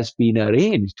this has been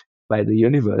arranged by the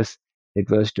universe, it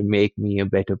was to make me a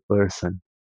better person.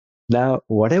 Now,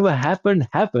 whatever happened,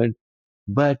 happened,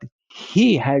 but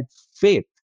he had faith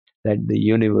that the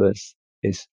universe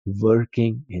is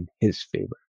working in his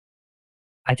favor.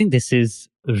 I think this is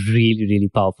a really, really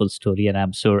powerful story. And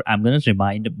I'm sure I'm going to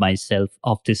remind myself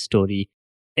of this story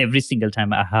every single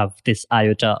time I have this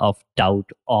iota of doubt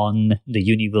on the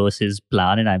universe's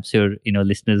plan. And I'm sure,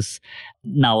 listeners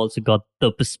now also got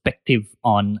the perspective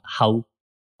on how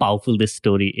powerful this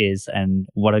story is and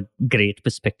what a great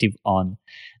perspective on,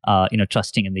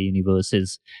 trusting in the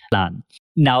universe's plan.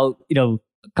 Now,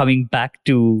 coming back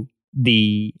to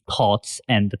the thoughts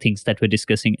and the things that we're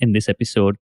discussing in this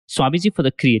episode, Swamiji, for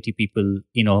the creative people,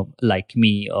 like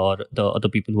me or the other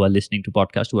people who are listening to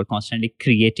podcasts who are constantly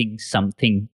creating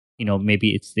something,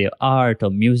 maybe it's their art or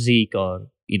music or,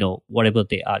 whatever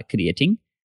they are creating,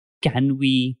 can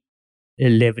we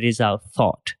leverage our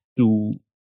thought to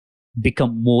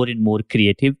become more and more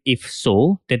creative? If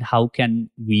so, then how can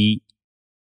we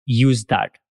use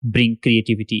that, bring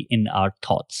creativity in our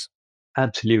thoughts?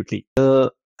 Absolutely.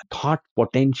 The thought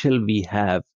potential we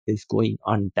have is going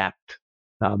untapped.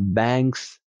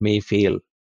 Banks may fail,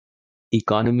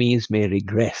 economies may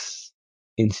regress,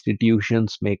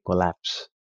 institutions may collapse,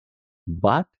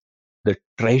 but the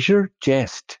treasure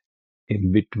chest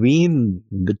in between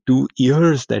the two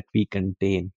ears that we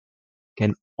contain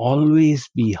can always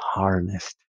be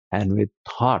harnessed. And with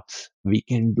thoughts, we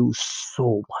can do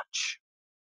so much.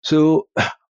 So,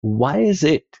 why is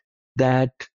it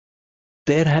that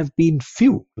there have been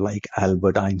few like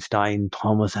Albert Einstein,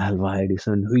 Thomas Alva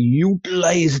Edison, who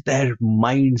utilized their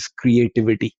mind's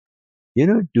creativity,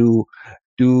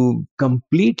 to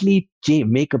completely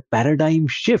make a paradigm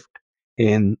shift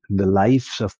in the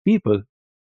lives of people,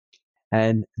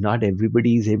 and not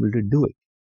everybody is able to do it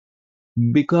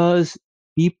because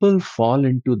people fall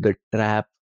into the trap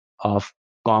of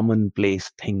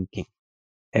commonplace thinking.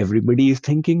 Everybody is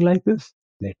thinking like this.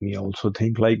 Let me also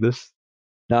think like this.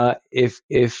 Now, if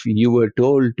you were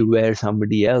told to wear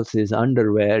somebody else's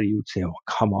underwear, you'd say, "Oh,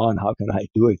 come on, how can I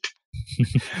do it?"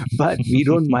 But we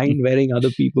don't mind wearing other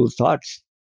people's thoughts,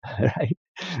 right?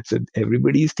 So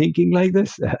everybody's thinking like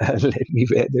this. Let me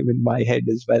wear them in my head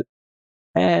as well.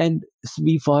 And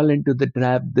we fall into the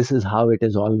trap. This is how it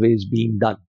has always been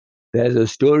done. There's a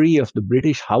story of the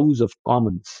British House of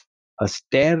Commons. A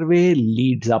stairway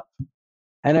leads up,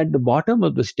 and at the bottom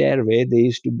of the stairway, there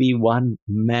used to be one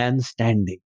man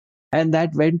standing. And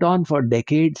that went on for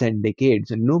decades and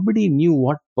decades, and nobody knew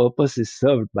what purpose is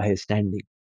served by his standing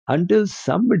until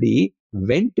somebody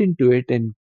went into it,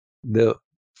 and the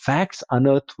facts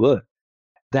unearthed were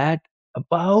that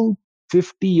about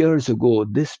 50 years ago,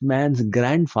 this man's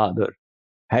grandfather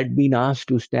had been asked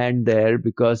to stand there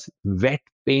because wet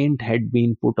paint had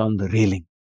been put on the railing.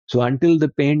 So until the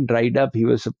paint dried up, he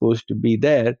was supposed to be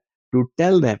there to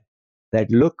tell them that,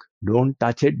 look, don't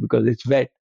touch it because it's wet.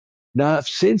 Now,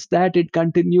 since that, it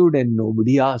continued and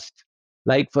nobody asked.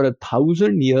 Like for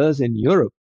 1,000 years in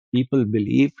Europe, people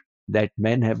believed that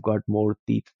men have got more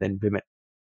teeth than women.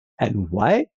 And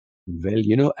why?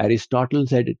 Well, Aristotle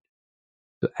said it.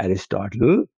 So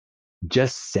Aristotle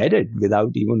just said it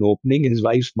without even opening his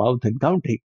wife's mouth and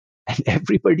counting. And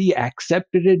everybody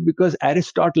accepted it because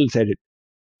Aristotle said it.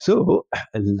 So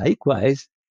likewise,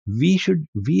 we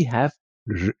have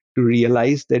to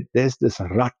realize that there's this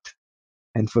rut,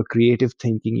 and for creative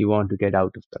thinking, you want to get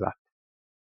out of the rut.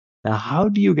 Now, how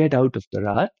do you get out of the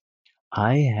rut?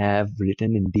 I have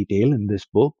written in detail in this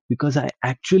book because I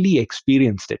actually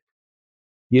experienced it.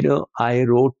 I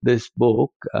wrote this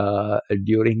book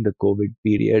during the COVID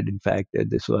period. In fact,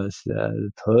 this was the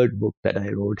third book that I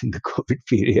wrote in the COVID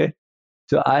period.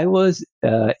 So I was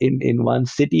in one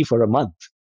city for a month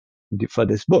for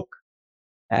this book.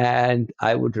 And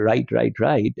I would write,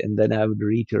 and then I would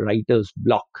reach a writer's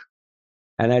block.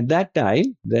 And at that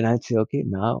time, then I'd say, okay,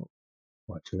 now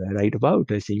what should I write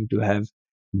about? I seem to have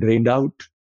drained out.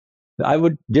 I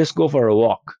would just go for a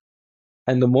walk.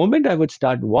 And the moment I would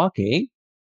start walking,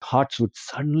 thoughts would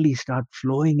suddenly start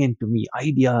flowing into me,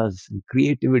 ideas and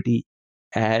creativity.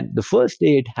 And the first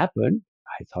day it happened,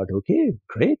 I thought, okay,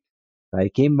 great. I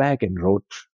came back and wrote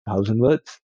 1,000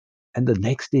 words. And the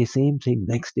next day, same thing,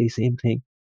 next day, same thing.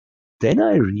 Then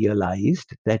I realized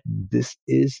that this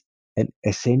is an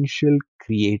essential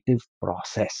creative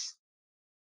process.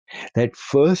 That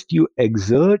first you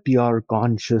exert your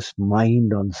conscious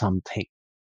mind on something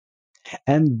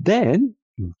and then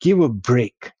give a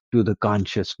break to the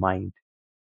conscious mind.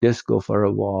 Just go for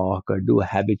a walk or do a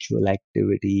habitual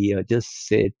activity or just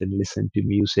sit and listen to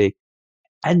music.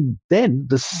 And then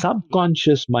the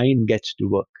subconscious mind gets to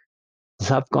work.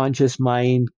 Subconscious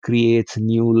mind creates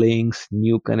new links,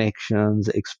 new connections,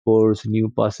 explores new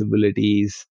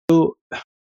possibilities. So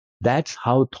that's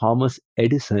how Thomas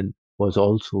Edison was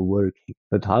also working.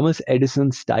 The Thomas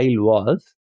Edison style was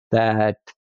that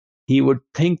he would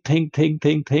think,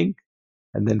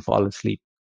 and then fall asleep.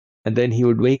 And then he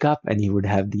would wake up and he would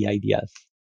have the ideas.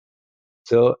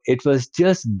 So it was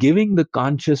just giving the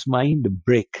conscious mind a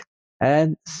break.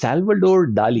 And Salvador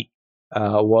Dali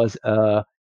was a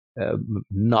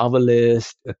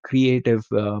novelist, a creative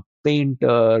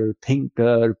painter,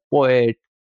 thinker, poet,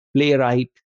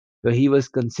 playwright. So he was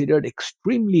considered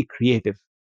extremely creative.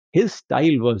 His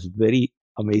style was very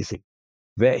amazing,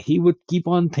 where he would keep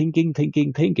on thinking,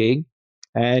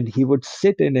 and he would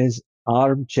sit in his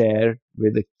armchair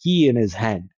with a key in his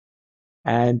hand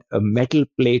and a metal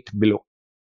plate below.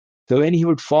 So when he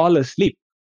would fall asleep,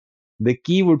 the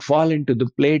key would fall into the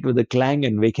plate with a clang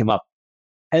and wake him up.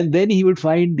 And then he would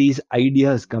find these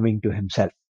ideas coming to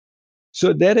himself.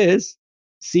 So there is,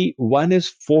 see, one is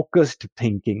focused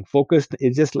thinking. Focused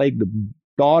is just like the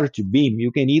torch beam. You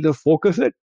can either focus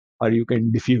it or you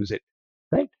can diffuse it,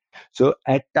 right? So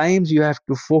at times you have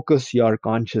to focus your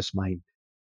conscious mind.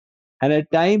 And at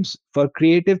times for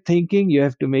creative thinking, you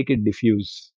have to make it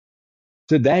diffuse.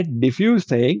 So that diffuse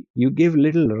thing, you give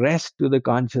little rest to the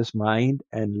conscious mind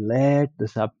and let the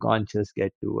subconscious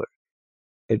get to work.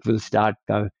 It will start,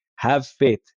 have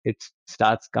faith. It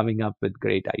starts coming up with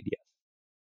great ideas.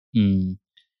 Hmm.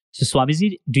 So,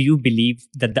 Swamiji, do you believe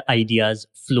that the ideas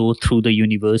flow through the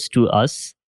universe to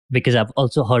us? Because I've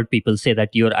also heard people say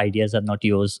that your ideas are not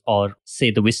yours, or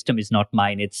say the wisdom is not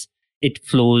mine. It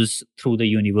flows through the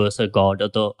universe or God or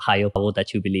the higher power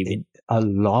that you believe in. A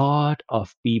lot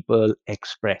of people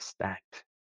express that.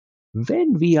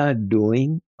 When we are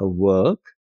doing a work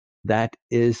that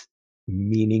is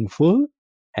meaningful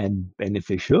and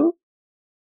beneficial,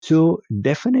 so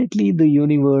definitely the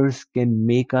universe can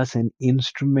make us an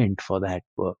instrument for that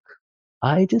work.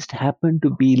 I just happened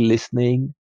to be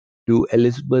listening to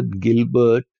Elizabeth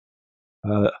Gilbert,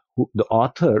 the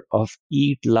author of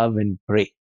Eat, Love, and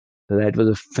Pray. So that was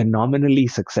a phenomenally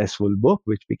successful book,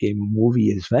 which became a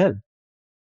movie as well.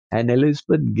 And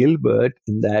Elizabeth Gilbert,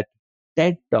 in that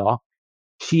TED talk,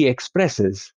 she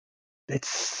expresses that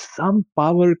some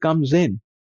power comes in,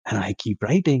 and I keep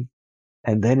writing,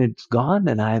 and then it's gone,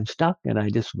 and I am stuck, and I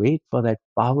just wait for that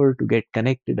power to get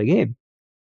connected again.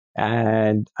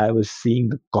 And I was seeing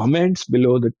the comments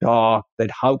below the talk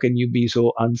that how can you be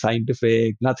so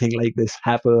unscientific? Nothing like this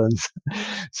happens.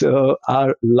 So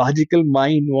our logical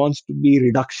mind wants to be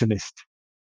reductionist,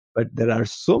 but there are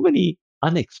so many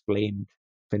unexplained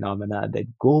phenomena that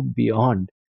go beyond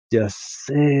just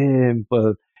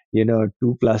simple,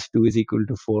 2 plus 2 is equal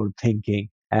to 4 thinking.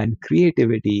 And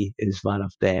creativity is one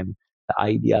of them. The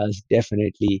ideas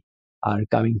definitely are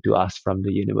coming to us from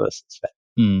the universe as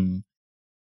well. Hmm.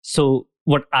 So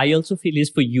what I also feel is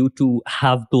for you to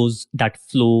have those that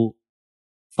flow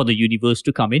for the universe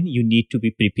to come in, you need to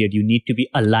be prepared. You need to be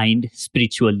aligned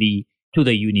spiritually to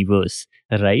the universe,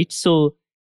 right? So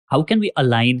how can we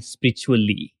align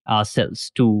spiritually ourselves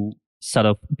to sort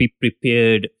of be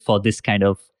prepared for this kind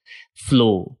of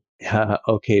flow?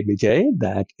 Okay, Vijay,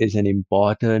 that is an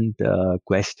important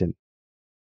question.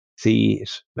 See,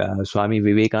 Swami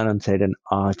Vivekananda said, an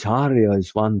acharya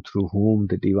is one through whom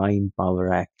the divine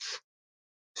power acts.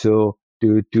 So,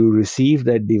 to receive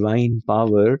that divine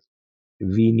power,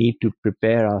 we need to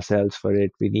prepare ourselves for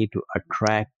it. We need to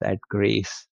attract that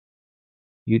grace.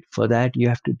 For that, you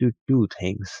have to do two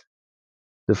things.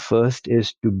 The first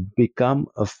is to become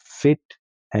a fit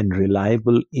and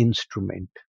reliable instrument.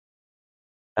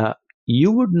 Uh,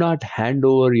 you would not hand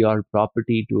over your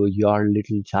property to your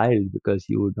little child because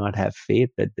you would not have faith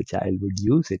that the child would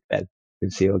use it well.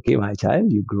 You'd say, okay, my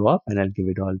child, you grow up and I'll give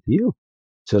it all to you.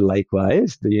 So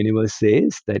likewise, the universe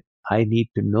says that I need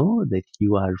to know that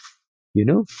you are,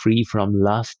 free from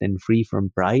lust and free from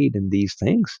pride and these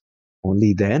things.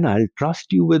 Only then I'll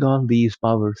trust you with all these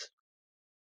powers.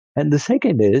 And the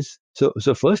second is, so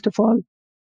first of all,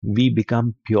 we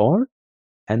become pure.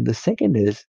 And the second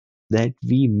is that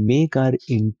we make our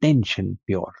intention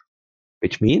pure,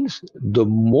 which means the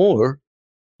more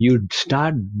you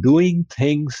start doing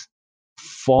things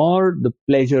for the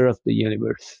pleasure of the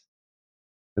universe,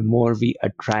 the more we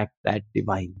attract that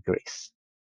divine grace.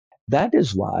 That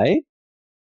is why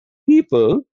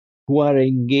people who are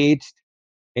engaged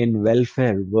in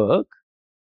welfare work,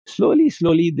 slowly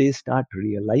they start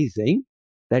realizing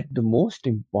that the most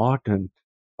important,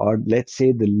 or let's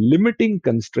say the limiting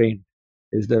constraint,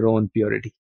 is their own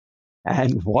purity.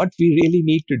 And what we really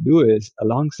need to do is,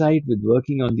 alongside with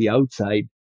working on the outside,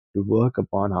 to work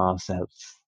upon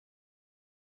ourselves.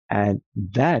 And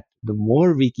that, the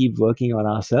more we keep working on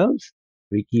ourselves,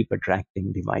 we keep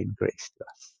attracting divine grace to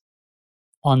us.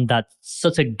 On that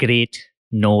such a great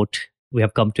note, we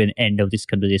have come to an end of this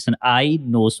conversation. I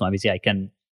know, Swamiji, I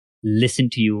can listen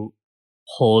to you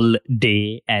whole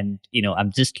day, and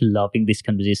I'm just loving this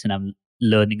conversation. I'm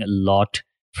learning a lot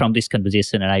from this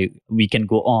conversation, and I we can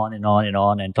go on and on and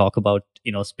on and talk about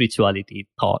spirituality,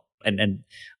 thought, and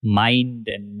mind,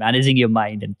 and managing your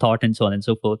mind and thought, and so on and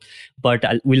so forth. But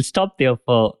we'll stop there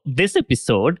for this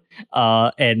episode.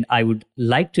 And I would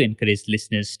like to encourage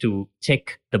listeners to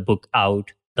check the book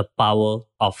out, The Power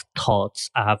of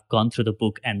Thoughts. I have gone through the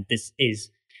book, and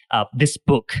this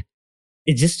book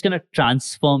is just going to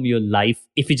transform your life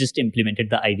if you just implemented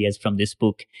the ideas from this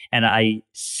book. And I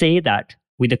say that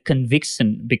with a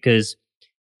conviction because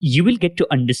you will get to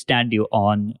understand your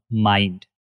own mind,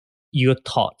 your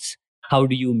thoughts. How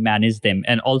do you manage them?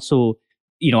 And also,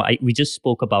 we just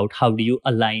spoke about how do you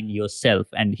align yourself.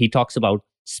 And he talks about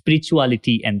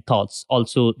spirituality and thoughts.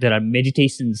 Also, there are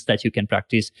meditations that you can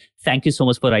practice. Thank you so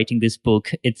much for writing this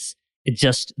book. It's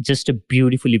just a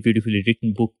beautifully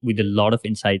written book with a lot of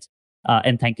insights.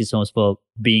 And thank you so much for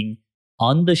being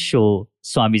on the show,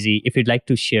 Swamiji. If you'd like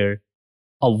to share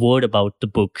a word about the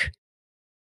book.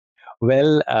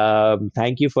 Well,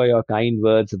 thank you for your kind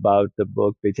words about the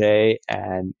book, Vijay.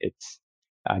 And it's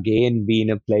again been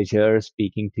a pleasure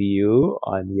speaking to you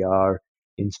on your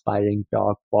Inspiring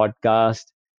Talk podcast.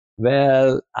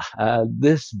 Well,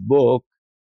 this book,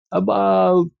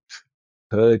 about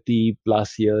 30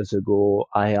 plus years ago,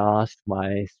 I asked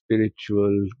my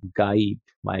spiritual guide,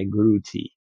 my Guruji,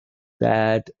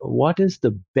 that what is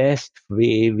the best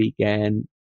way we can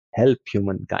help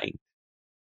humankind?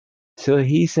 So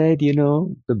he said,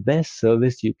 the best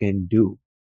service you can do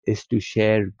is to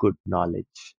share good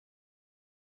knowledge.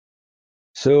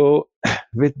 So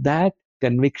with that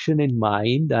conviction in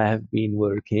mind, I have been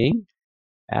working.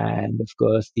 And of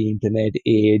course, the internet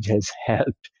age has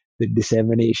helped the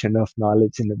dissemination of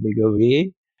knowledge in a bigger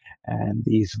way. And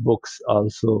these books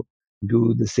also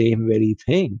do the same very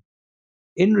thing.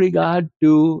 In regard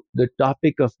to the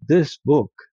topic of this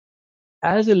book,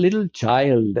 as a little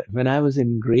child, when I was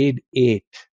in grade 8,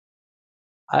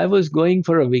 I was going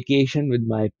for a vacation with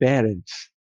my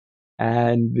parents.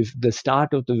 And with the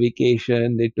start of the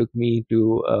vacation, they took me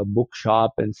to a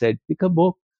bookshop and said, pick a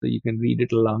book so you can read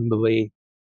it along the way.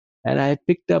 And I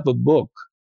picked up a book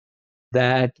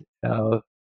that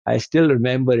I still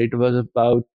remember. It was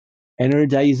about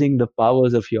energizing the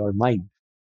powers of your mind.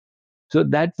 So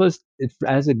that was,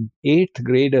 as an eighth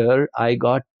grader, I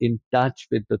got in touch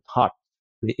with the thought,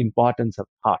 the importance of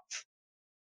thoughts.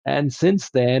 And since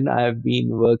then, I've been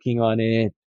working on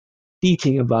it,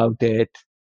 teaching about it.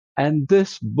 And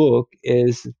this book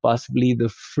is possibly the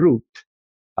fruit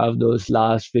of those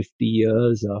last 50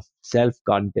 years of self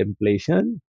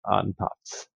contemplation on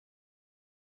thoughts.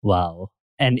 Wow.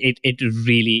 And it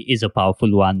really is a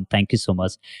powerful one. Thank you so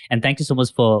much. And thank you so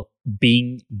much for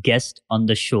being guest on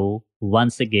the show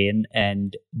once again.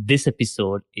 And this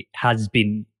episode has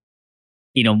been,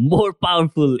 more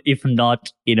powerful, if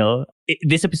not,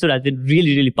 this episode has been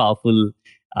really, really powerful.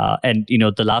 And,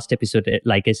 the last episode,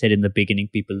 like I said in the beginning,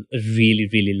 people really,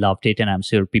 really loved it. And I'm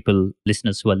sure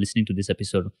listeners who are listening to this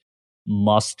episode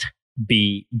must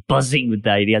be buzzing with the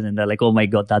ideas, and they're like, oh my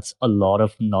God, that's a lot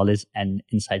of knowledge and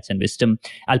insights and wisdom.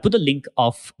 I'll put the link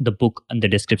of the book in the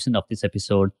description of this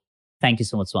episode. Thank you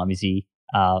so much, Swamiji.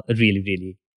 Really,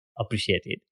 really appreciate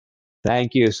it.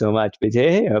 Thank you so much,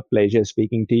 Vijay. A pleasure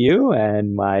speaking to you,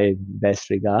 and my best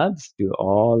regards to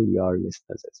all your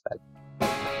listeners as well.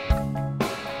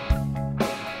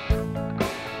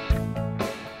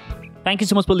 Thank you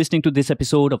so much for listening to this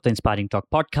episode of the Inspiring Talk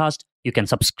podcast. You can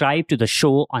subscribe to the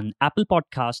show on Apple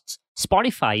Podcasts,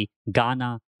 Spotify,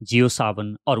 Gaana,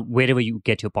 JioSaavn, or wherever you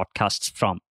get your podcasts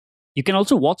from. You can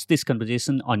also watch this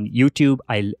conversation on YouTube.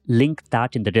 I'll link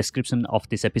that in the description of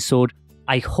this episode.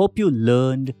 I hope you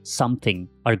learned something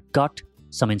or got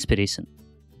some inspiration.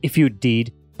 If you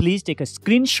did, please take a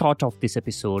screenshot of this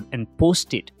episode and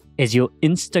post it as your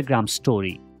Instagram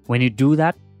story. When you do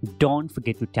that, don't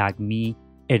forget to tag me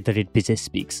 @Vijay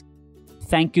Speaks.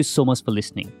 Thank you so much for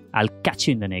listening. I'll catch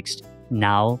you in the next.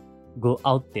 Now, go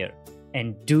out there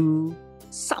and do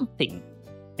something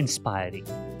inspiring.